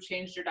 could you have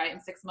changed your diet in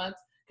 6 months?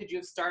 Could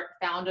you have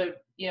found a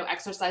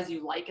exercise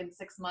you like in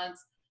 6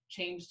 months?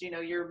 Changed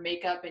your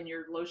makeup and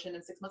your lotion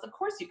in 6 months? Of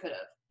course you could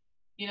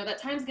have.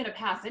 That time's going to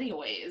pass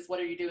anyways. What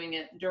are you doing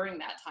during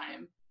that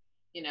time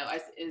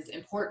is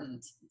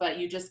important, but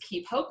you just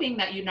keep hoping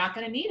that you're not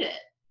going to need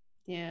it.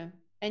 Yeah.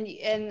 And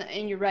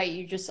you're right,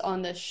 you're just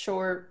on the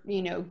short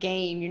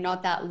game. You're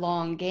not that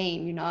long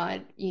game. You're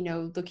not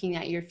looking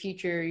at your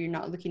future. You're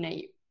not looking at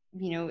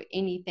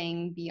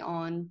anything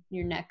beyond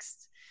your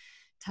next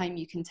time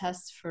you can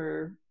test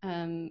for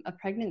a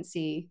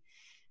pregnancy.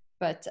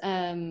 But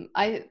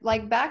I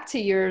like back to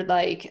your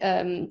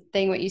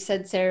thing, what you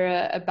said,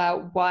 Sarah,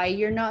 about why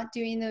you're not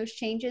doing those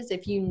changes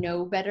if you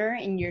know better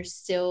and you're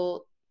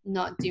still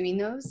not doing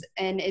those.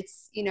 And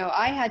it's,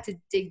 I had to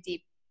dig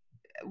deep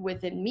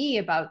within me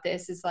about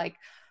this. Is like,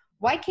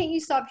 why can't you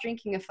stop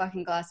drinking a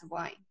fucking glass of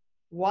wine?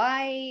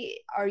 Why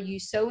are you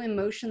so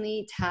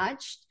emotionally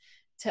attached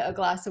to a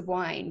glass of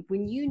wine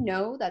when you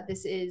know that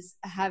this is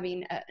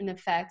having an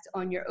effect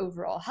on your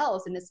overall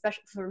health? And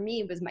especially for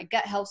me, it was my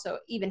gut health. So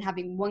even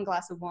having one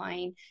glass of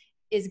wine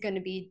is going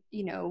to be,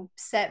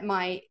 set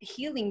my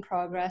healing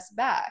progress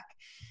back.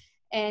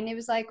 And it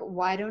was like,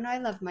 why don't I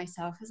love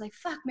myself? It's like,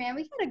 fuck, man,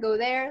 we gotta go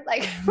there.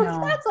 Like,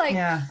 no. That's like,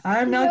 yeah,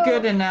 I'm not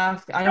good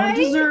enough. I don't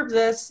deserve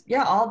this.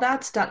 Yeah, all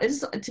that stuff. It's,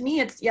 to me,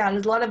 it's,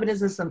 there's a lot of it is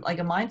this like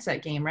a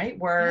mindset game, right?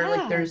 Where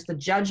like there's the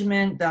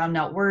judgment that I'm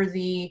not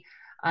worthy.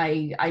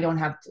 I don't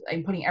have to,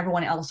 I'm putting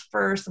everyone else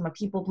first. I'm a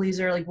people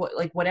pleaser,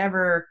 like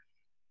whatever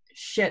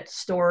shit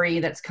story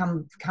that's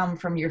come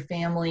from your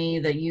family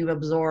that you've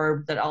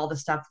absorbed, that all the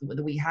stuff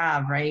that we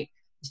have, right?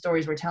 The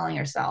stories we're telling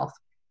ourselves,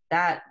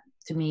 that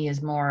to me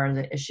is more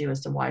the issue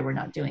as to why we're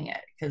not doing it.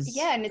 Because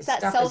yeah, and it's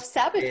that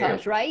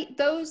self-sabotage, right?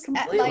 Those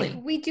like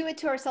we do it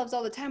to ourselves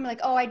all the time. We're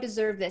like, oh, I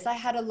deserve this, I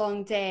had a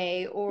long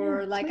day,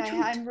 or like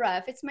I'm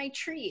rough, it's my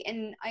treat.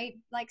 And I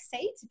like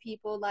say to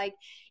people, like,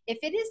 if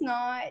it is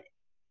not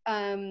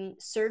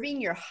serving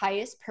your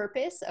highest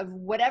purpose of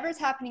whatever's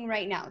happening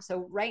right now,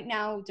 so right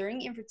now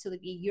during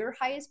infertility, your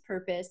highest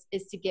purpose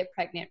is to get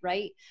pregnant,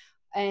 right?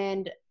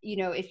 And, you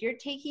know, if you're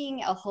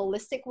taking a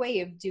holistic way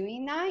of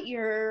doing that,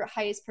 your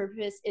highest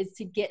purpose is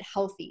to get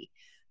healthy.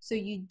 So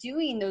you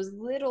doing those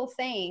little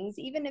things,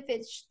 even if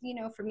it's, you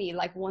know, for me,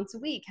 like once a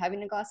week,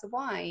 having a glass of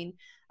wine,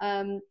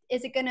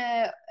 is it going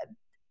to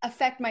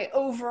affect my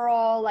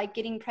overall, like,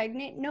 getting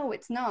pregnant? No,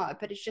 it's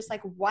not. But it's just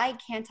like, why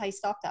can't I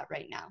stop that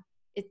right now?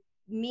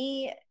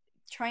 Me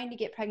trying to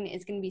get pregnant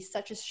is going to be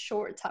such a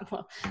short time.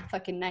 Well,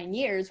 fucking 9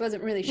 years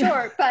wasn't really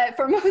short, but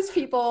for most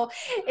people,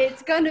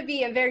 it's going to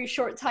be a very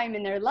short time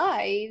in their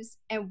lives.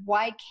 And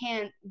why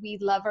can't we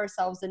love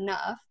ourselves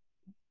enough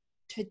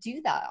to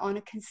do that on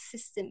a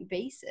consistent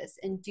basis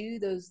and do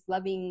those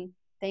loving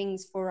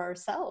things for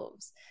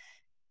ourselves?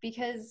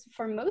 Because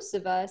for most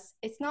of us,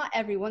 it's not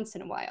every once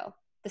in a while.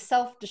 The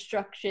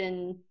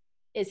self-destruction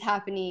is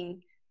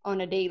happening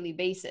on a daily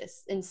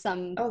basis in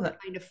some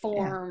kind of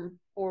form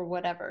or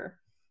whatever.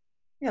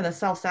 Yeah, the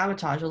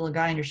self-sabotage, a little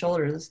guy on your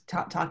shoulder is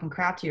talking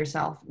crap to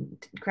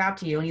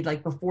you. And you,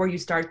 like, before you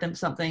start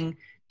something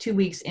 2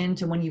 weeks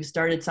into when you've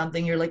started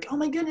something, you're like, oh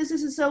my goodness,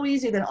 this is so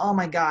easy. Then, oh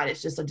my God,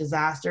 it's just a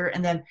disaster.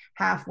 And then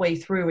halfway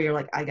through, you're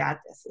like, I got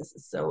this. This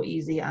is so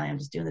easy. I am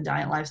just doing the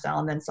diet and lifestyle.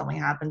 And then something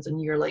happens and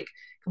you're like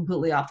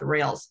completely off the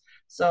rails.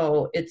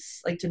 So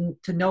it's like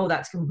to know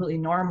that's completely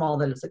normal,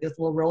 that it's like this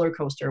little roller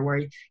coaster where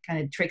he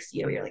kind of tricks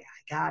you. You're like,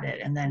 I got it.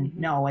 And then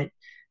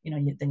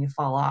then you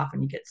fall off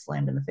and you get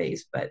slammed in the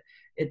face. But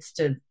it's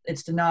to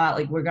not,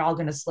 like, we're all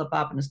going to slip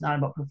up, and it's not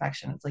about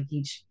perfection. It's like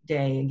each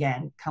day,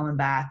 again, coming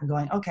back and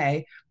going,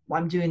 okay,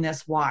 well, I'm doing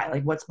this. Why?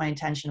 Like, what's my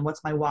intention?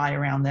 What's my why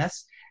around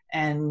this?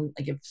 And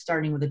like, if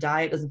starting with a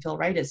diet doesn't feel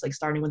right, it's like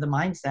starting with a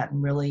mindset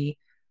and really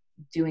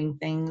doing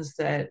things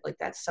that, like,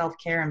 that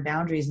self-care and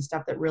boundaries and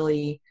stuff that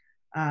really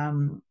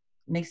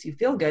makes you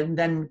feel good, and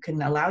then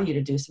can allow you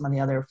to do some of the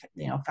other,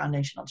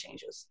 foundational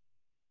changes.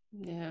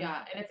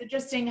 Yeah, and it's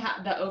interesting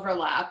how the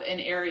overlap in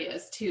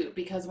areas too,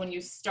 because when you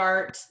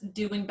start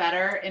doing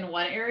better in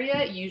one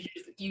area, you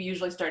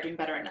usually start doing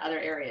better in other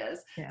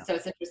areas. Yeah. So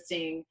it's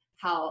interesting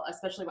how,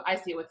 especially what I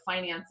see with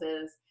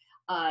finances,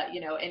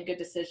 and good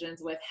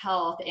decisions with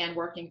health and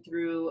working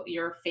through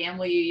your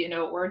family,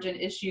 origin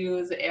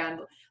issues,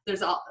 and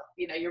there's all,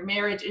 your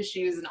marriage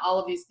issues and all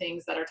of these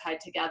things that are tied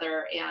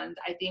together. And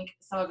I think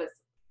some of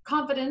it's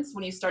confidence.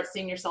 When you start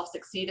seeing yourself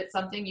succeed at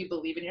something, you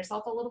believe in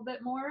yourself a little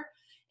bit more.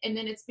 And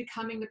then it's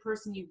becoming the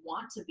person you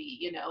want to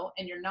be,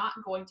 and you're not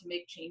going to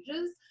make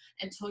changes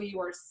until you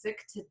are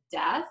sick to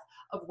death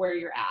of where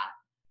you're at.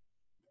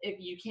 If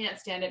you can't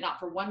stand it, not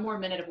for one more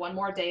minute of one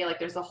more day, like,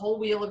 there's a whole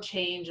wheel of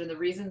change and the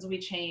reasons we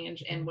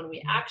change. And when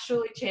we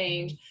actually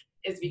change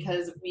is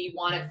because we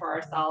want it for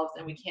ourselves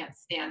and we can't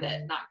stand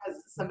it, not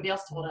because somebody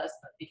else told us,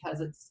 but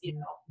because it's,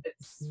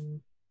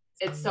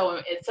 it's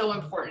so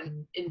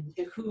important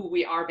into who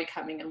we are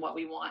becoming and what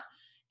we want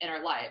in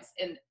our lives.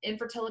 And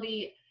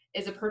infertility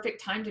is a perfect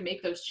time to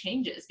make those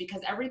changes, because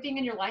everything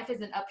in your life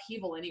is in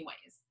upheaval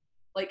anyways.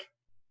 Like,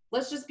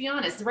 let's just be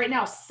honest, right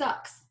now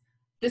sucks.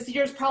 This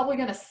year is probably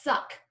going to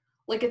suck.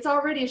 Like, it's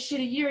already a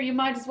shitty year. You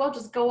might as well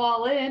just go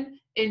all in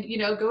and,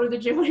 go to the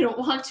gym when you don't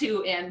want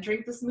to and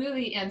drink the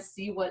smoothie and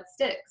see what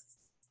sticks.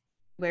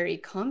 Larry,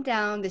 calm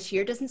down. This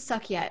year doesn't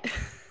suck yet.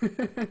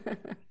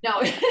 No.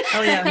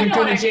 Oh yeah, we're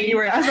doing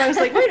January. I was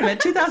like, wait a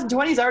minute,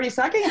 2020 is already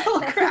sucking?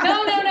 Oh crap.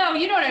 No.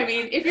 You know what I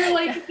mean? If you're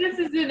like, this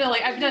is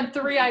like, I've done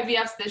 3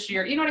 IVFs this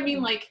year. You know what I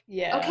mean? Like,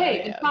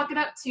 and talk it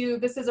up to,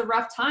 this is a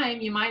rough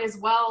time. You might as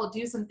well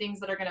do some things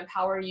that are going to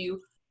empower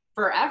you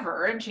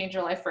forever and change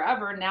your life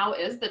forever. Now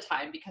is the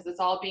time, because it's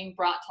all being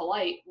brought to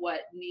light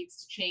what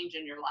needs to change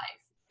in your life.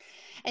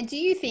 And do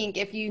you think,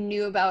 if you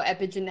knew about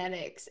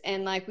epigenetics,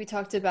 and like we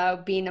talked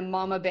about being a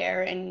mama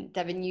bear, and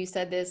Devin, you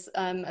said this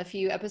a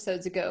few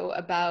episodes ago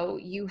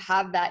about you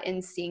have that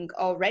instinct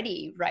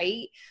already,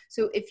 right?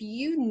 So if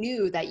you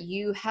knew that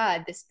you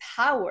had this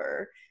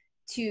power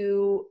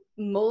to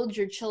mold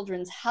your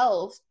children's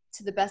health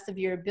to the best of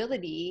your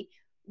ability,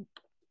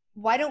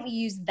 why don't we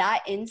use that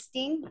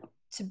instinct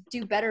to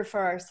do better for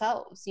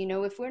ourselves?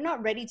 If we're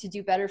not ready to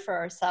do better for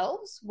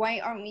ourselves, why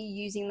aren't we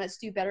using let's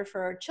do better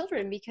for our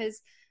children?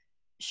 Because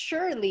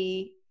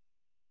surely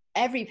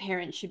every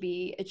parent should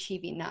be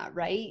achieving that,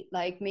 right?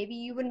 Like, maybe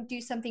you wouldn't do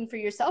something for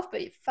yourself,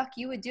 but fuck,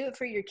 you would do it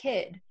for your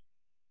kid.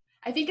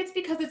 I think it's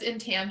because it's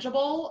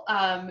intangible,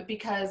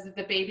 because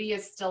the baby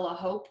is still a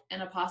hope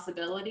and a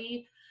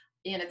possibility,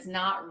 and it's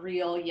not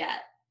real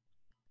yet.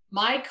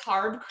 My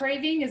carb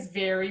craving is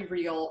very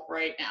real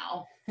right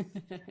now.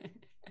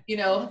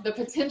 The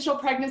potential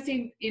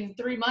pregnancy in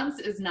 3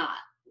 months is not.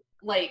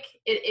 Like,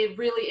 it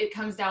really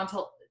comes down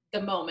to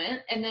the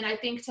moment. And then I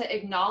think to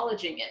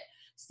acknowledging it.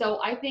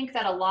 So I think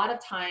that a lot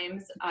of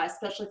times,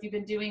 especially if you've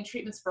been doing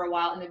treatments for a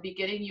while, in the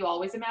beginning, you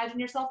always imagine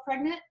yourself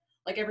pregnant.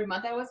 Like every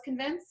month I was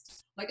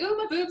convinced, like, oh,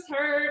 my boobs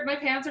hurt, my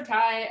pants are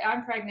tight,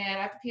 I'm pregnant,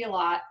 I have to pee a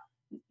lot.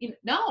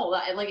 No,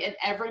 like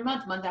every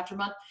month, month after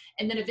month.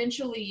 And then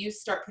eventually you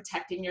start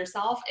protecting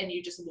yourself and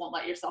you just won't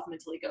let yourself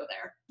mentally go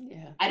there.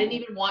 Yeah. I didn't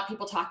even want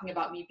people talking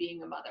about me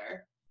being a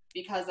mother,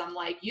 because I'm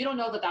like, you don't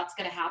know that that's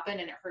going to happen,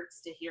 and it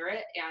hurts to hear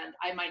it. And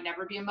I might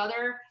never be a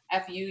mother.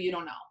 F you, you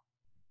don't know.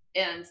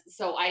 And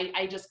so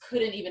I just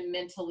couldn't even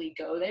mentally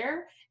go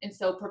there. And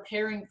so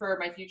preparing for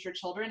my future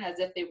children as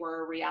if they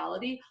were a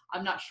reality,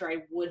 I'm not sure I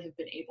would have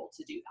been able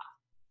to do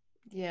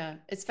that. Yeah,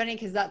 it's funny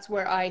because that's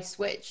where I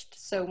switched.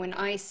 So when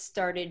I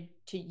started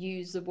to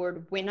use the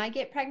word when I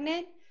get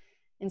pregnant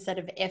instead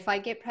of if I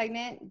get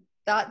pregnant,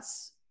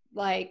 that's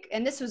like,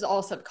 and this was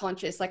all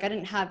subconscious. Like I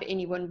didn't have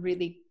anyone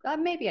really,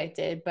 maybe I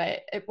did,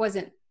 but I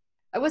wasn't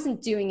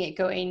doing it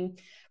going,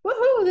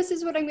 woohoo, this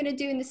is what I'm going to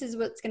do and this is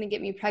what's going to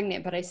get me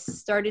pregnant. But I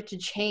started to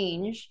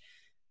change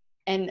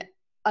and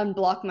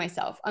unblock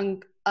myself.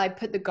 I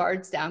put the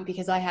guards down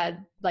because I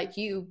had, like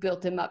you,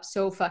 built them up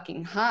so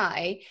fucking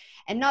high.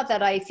 And not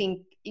that I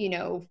think,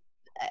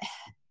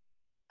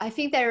 I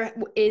think there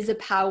is a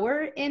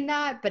power in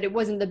that, but it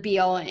wasn't the be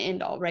all and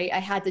end all, right? I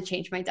had to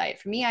change my diet.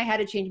 For me, I had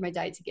to change my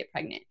diet to get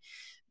pregnant.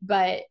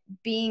 But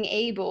being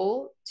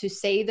able to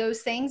say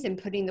those things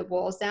and putting the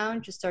walls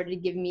down just started to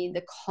give me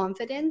the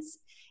confidence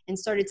and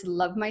started to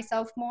love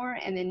myself more,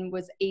 and then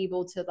was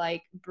able to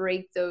like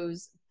break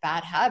those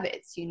bad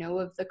habits,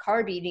 of the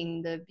carb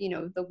eating, the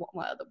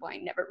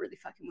wine never really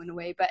fucking went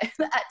away, but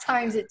at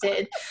times it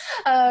did.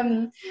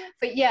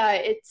 But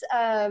yeah,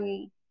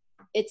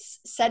 it's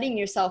setting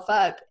yourself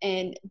up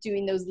and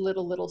doing those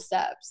little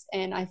steps.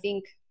 And I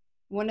think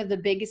one of the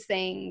biggest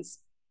things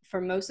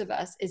for most of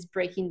us is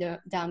breaking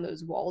down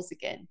those walls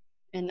again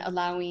and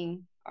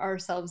allowing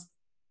ourselves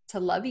to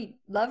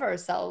love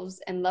ourselves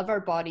and love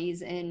our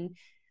bodies, and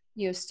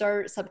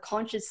start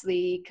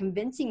subconsciously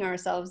convincing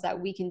ourselves that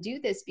we can do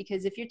this.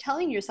 Because if you're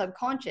telling your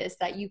subconscious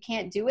that you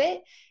can't do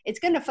it, it's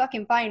going to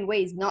fucking find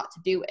ways not to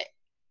do it.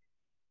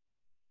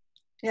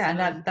 Yeah,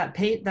 and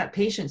that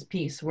patience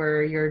piece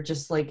where you're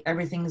just like,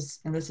 everything's,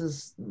 and this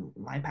is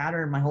my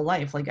pattern my whole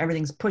life, like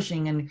everything's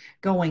pushing and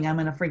going, I'm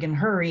in a friggin'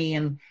 hurry,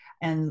 and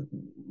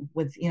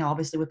with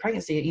obviously with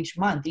pregnancy each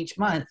month,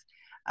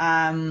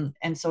 and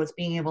so it's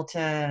being able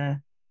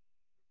to,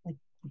 like,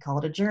 we call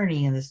it a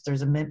journey, and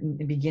there's a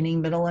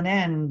beginning, middle, and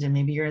end, and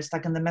maybe you're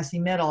stuck in the messy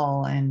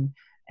middle, and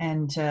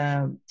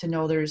to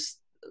know there's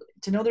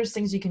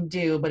things you can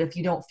do. But if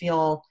you don't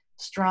feel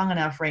strong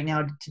enough right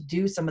now to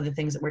do some of the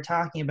things that we're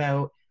talking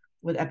about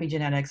with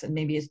epigenetics, and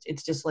maybe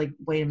it's just like,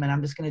 wait a minute,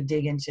 I'm just going to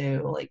dig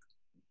into like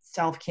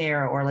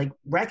self-care, or like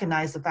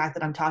recognize the fact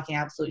that I'm talking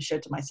absolute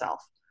shit to myself,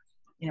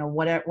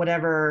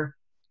 whatever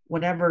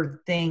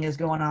thing is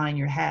going on in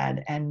your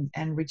head, and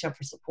reach out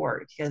for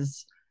support.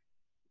 Because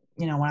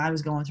when I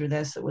was going through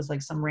this, it was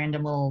like some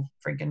random little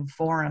freaking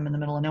forum in the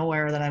middle of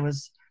nowhere that I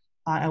was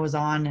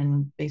on,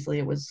 and basically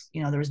it was,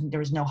 there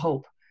was no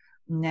hope.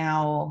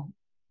 Now,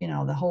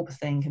 the hope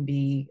thing can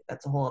be,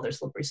 that's a whole other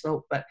slippery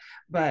slope, but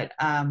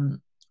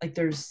like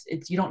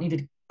you don't need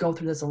to go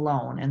through this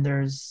alone, and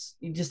there's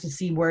just to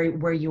see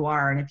where you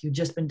are. And if you've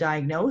just been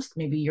diagnosed,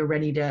 maybe you're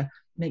ready to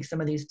make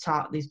some of these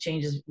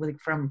changes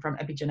from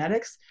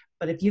epigenetics.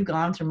 But if you've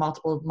gone through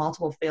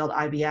multiple failed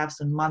IVFs,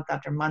 and month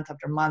after month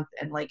after month,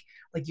 and like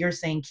you're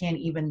saying, can't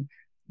even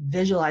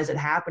visualize it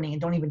happening,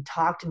 and don't even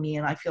talk to me,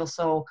 and I feel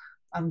so,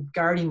 I'm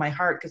guarding my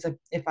heart, because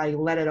if I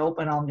let it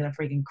open, I'm gonna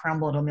freaking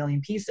crumble to a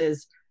million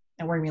pieces,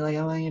 and we're gonna be like,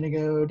 oh, I'm gonna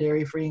go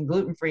dairy free and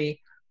gluten free.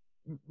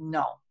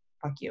 No,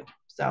 fuck you.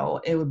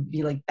 So it would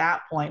be like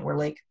that point where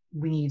like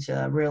we need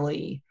to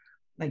really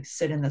like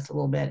sit in this a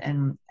little bit,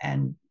 and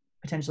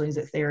potentially is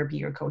it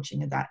therapy or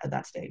coaching at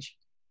that stage.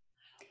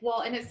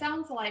 Well, and it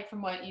sounds like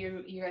from what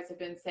you guys have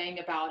been saying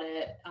about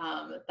it,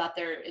 that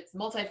it's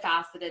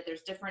multifaceted.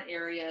 There's different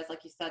areas,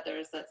 like you said.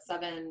 There's that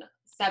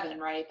seven,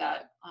 right,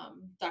 that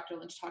Dr.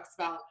 Lynch talks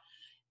about.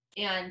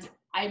 And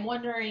I'm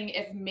wondering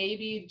if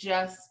maybe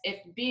if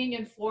being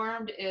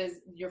informed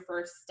is your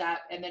first step,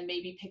 and then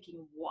maybe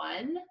picking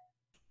one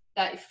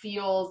that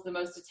feels the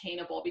most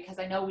attainable. Because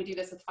I know we do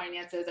this with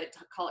finances. I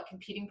call it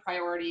competing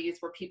priorities,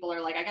 where people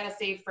are like, I got to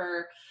save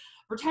for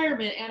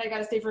retirement, and I got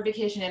to save for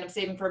vacation, and I'm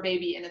saving for a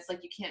baby. And it's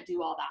like, you can't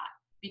do all that,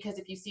 because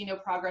if you see no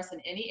progress in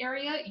any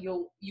area,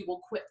 you will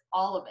quit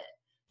all of it.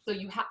 So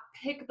you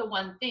pick the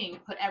one thing,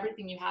 put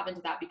everything you have into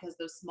that, because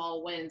those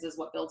small wins is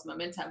what builds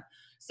momentum.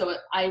 So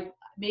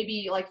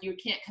maybe like you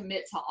can't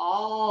commit to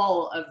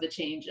all of the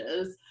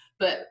changes,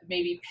 but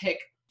maybe pick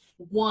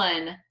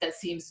one that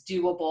seems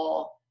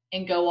doable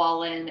and go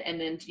all in, and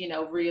then,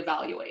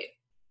 reevaluate.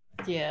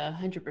 Yeah,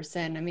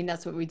 100%. I mean,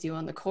 that's what we do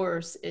on the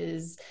course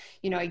is,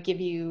 I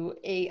give you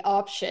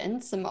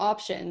some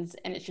options,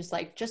 and it's just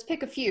like, just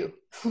pick a few.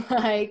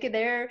 Like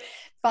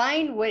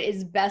find what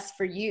is best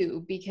for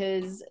you,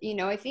 because,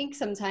 I think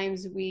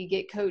sometimes we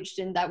get coached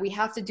in that we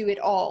have to do it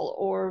all,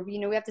 or, we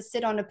have to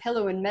sit on a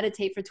pillow and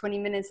meditate for 20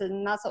 minutes,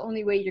 and that's the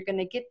only way you're going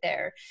to get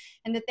there.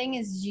 And the thing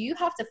is, you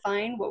have to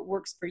find what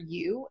works for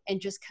you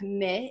and just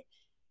commit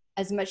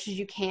as much as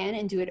you can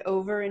and do it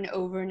over and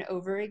over and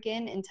over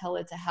again until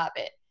it's a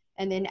habit.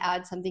 And then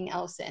add something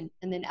else in,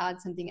 and then add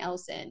something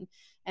else in.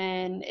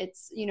 And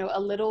it's, a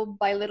little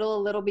by little,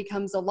 a little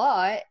becomes a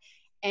lot.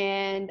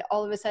 And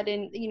all of a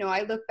sudden,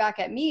 I look back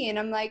at me and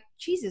I'm like,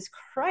 Jesus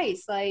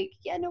Christ, like,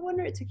 yeah, no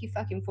wonder it took you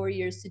fucking 4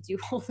 years to do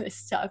all this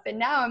stuff. And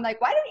now I'm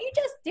like, why don't you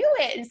just do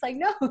it? And it's like,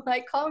 no,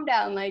 like, calm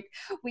down. Like,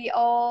 we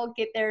all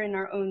get there in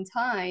our own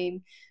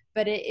time.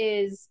 But it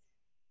is,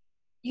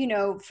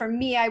 for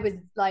me, I was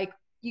like,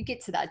 you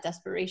get to that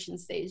desperation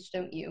stage,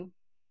 don't you?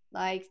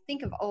 Like,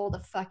 think of all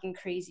the fucking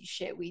crazy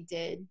shit we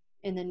did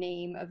in the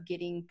name of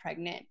getting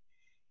pregnant.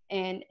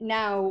 And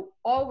now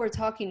all we're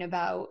talking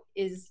about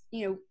is,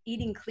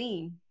 eating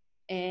clean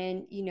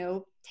and,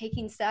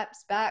 taking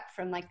steps back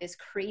from like this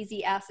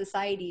crazy ass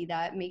society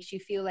that makes you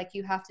feel like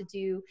you have to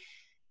do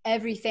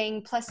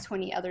everything plus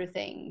 20 other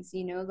things,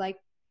 like,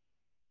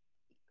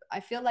 I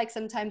feel like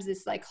sometimes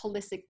this like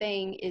holistic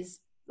thing is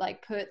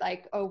like put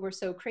like, oh, we're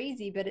so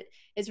crazy, but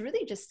it's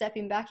really just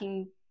stepping back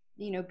and,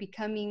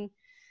 becoming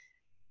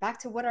back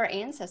to what our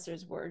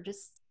ancestors were,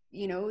 just,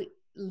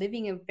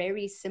 living a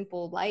very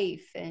simple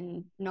life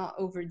and not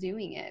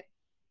overdoing it.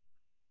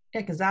 Yeah,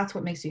 because that's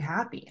what makes you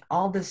happy.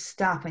 All this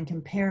stuff and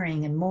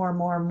comparing and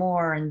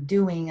more and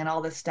doing and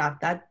all this stuff,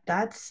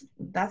 that's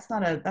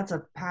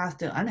a path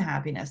to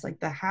unhappiness.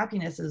 Like, the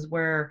happiness is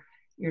where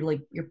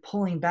you're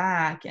pulling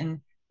back and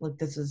look,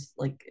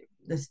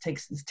 it's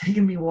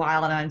taken me a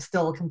while, and I'm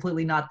still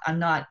I'm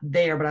not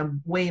there, but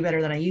I'm way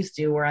better than I used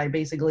to, where I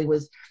basically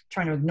was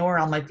trying to ignore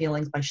all my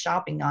feelings by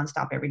shopping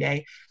nonstop every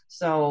day.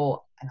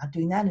 So I'm not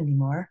doing that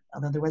anymore,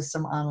 although there was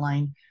some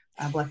online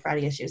Black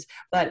Friday issues,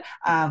 but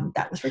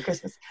that was for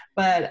Christmas.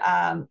 But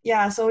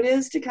yeah, so it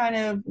is to kind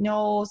of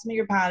know some of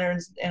your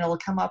patterns, and it'll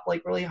come up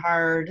like really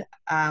hard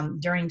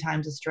during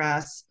times of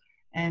stress.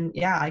 And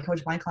yeah, I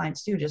coach my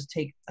clients too, just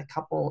take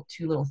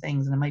two little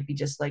things. And it might be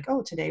just like,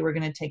 oh, today we're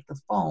going to take the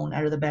phone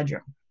out of the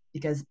bedroom,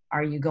 because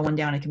are you going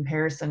down a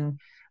comparison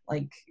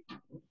like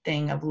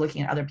thing of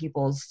looking at other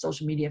people's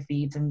social media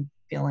feeds and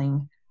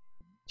feeling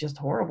just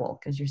horrible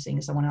because you're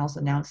seeing someone else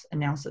announce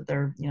that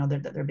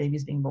their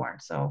baby's being born.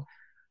 So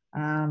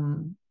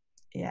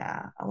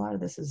yeah, a lot of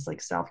this is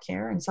like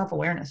self-care and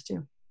self-awareness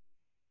too.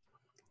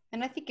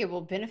 And I think it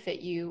will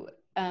benefit you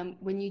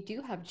when you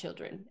do have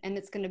children, and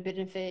it's going to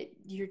benefit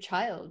your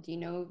child,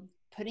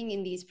 putting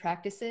in these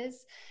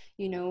practices,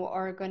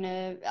 are going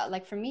to,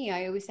 like for me,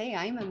 I always say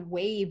I'm a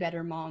way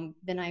better mom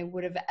than I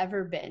would have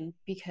ever been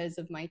because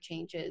of my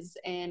changes.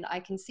 And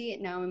I can see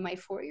it now in my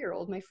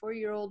 4-year-old. My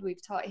 4-year-old,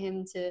 we've taught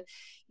him to,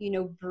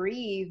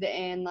 breathe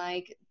and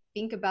like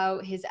think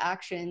about his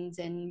actions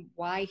and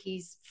why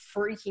he's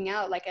freaking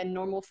out like a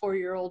normal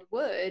 4-year-old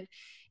would.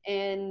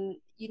 And,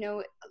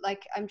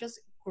 like, I'm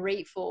just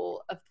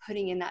grateful of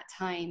putting in that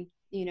time,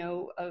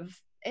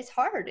 it's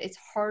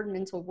hard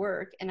mental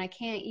work. And I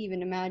can't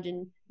even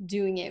imagine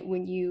doing it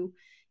when you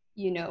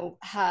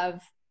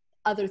have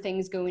other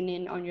things going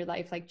in on your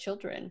life, like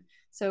children.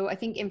 So I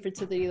think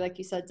infertility, like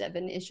you said,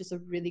 Devin, is just a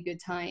really good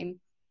time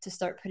to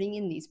start putting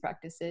in these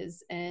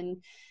practices. And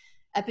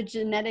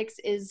epigenetics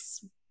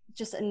is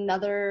just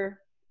another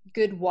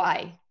good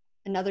why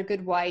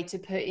to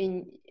put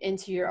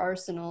into your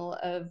arsenal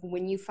of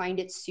when you find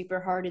it super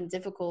hard and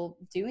difficult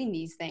doing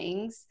these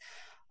things.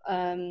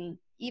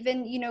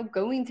 Even,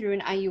 going through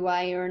an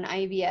IUI or an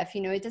IVF,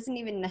 it doesn't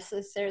even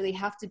necessarily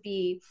have to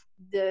be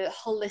the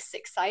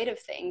holistic side of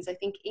things. I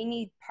think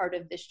any part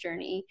of this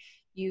journey,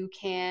 you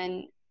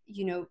can,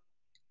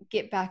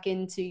 get back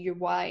into your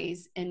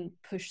whys and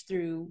push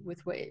through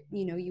with what,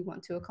 you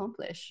want to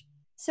accomplish.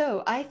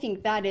 So I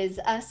think that is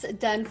us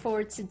done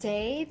for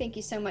today. Thank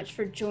you so much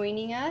for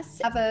joining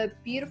us. Have a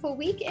beautiful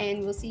week,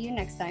 and we'll see you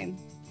next time.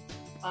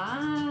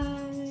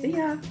 Bye. See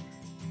ya.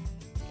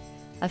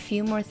 A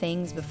few more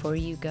things before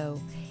you go.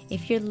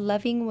 If you're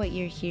loving what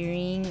you're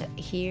hearing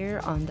here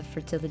on the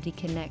Fertility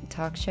Connect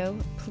talk show,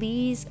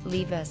 please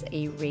leave us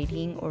a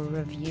rating or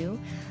review.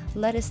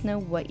 Let us know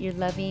what you're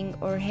loving,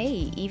 or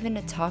hey, even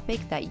a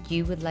topic that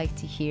you would like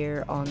to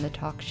hear on the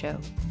talk show.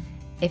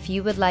 If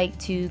you would like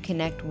to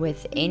connect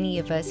with any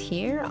of us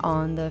here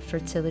on the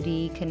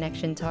Fertility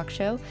Connection Talk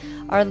Show,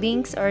 our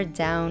links are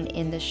down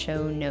in the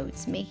show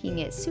notes, making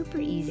it super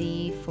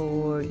easy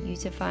for you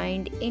to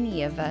find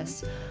any of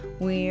us.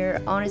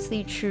 We're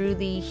honestly,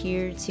 truly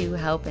here to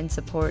help and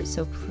support,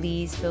 so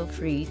please feel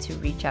free to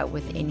reach out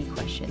with any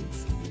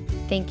questions.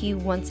 Thank you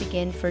once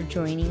again for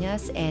joining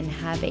us, and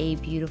have a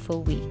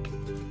beautiful week.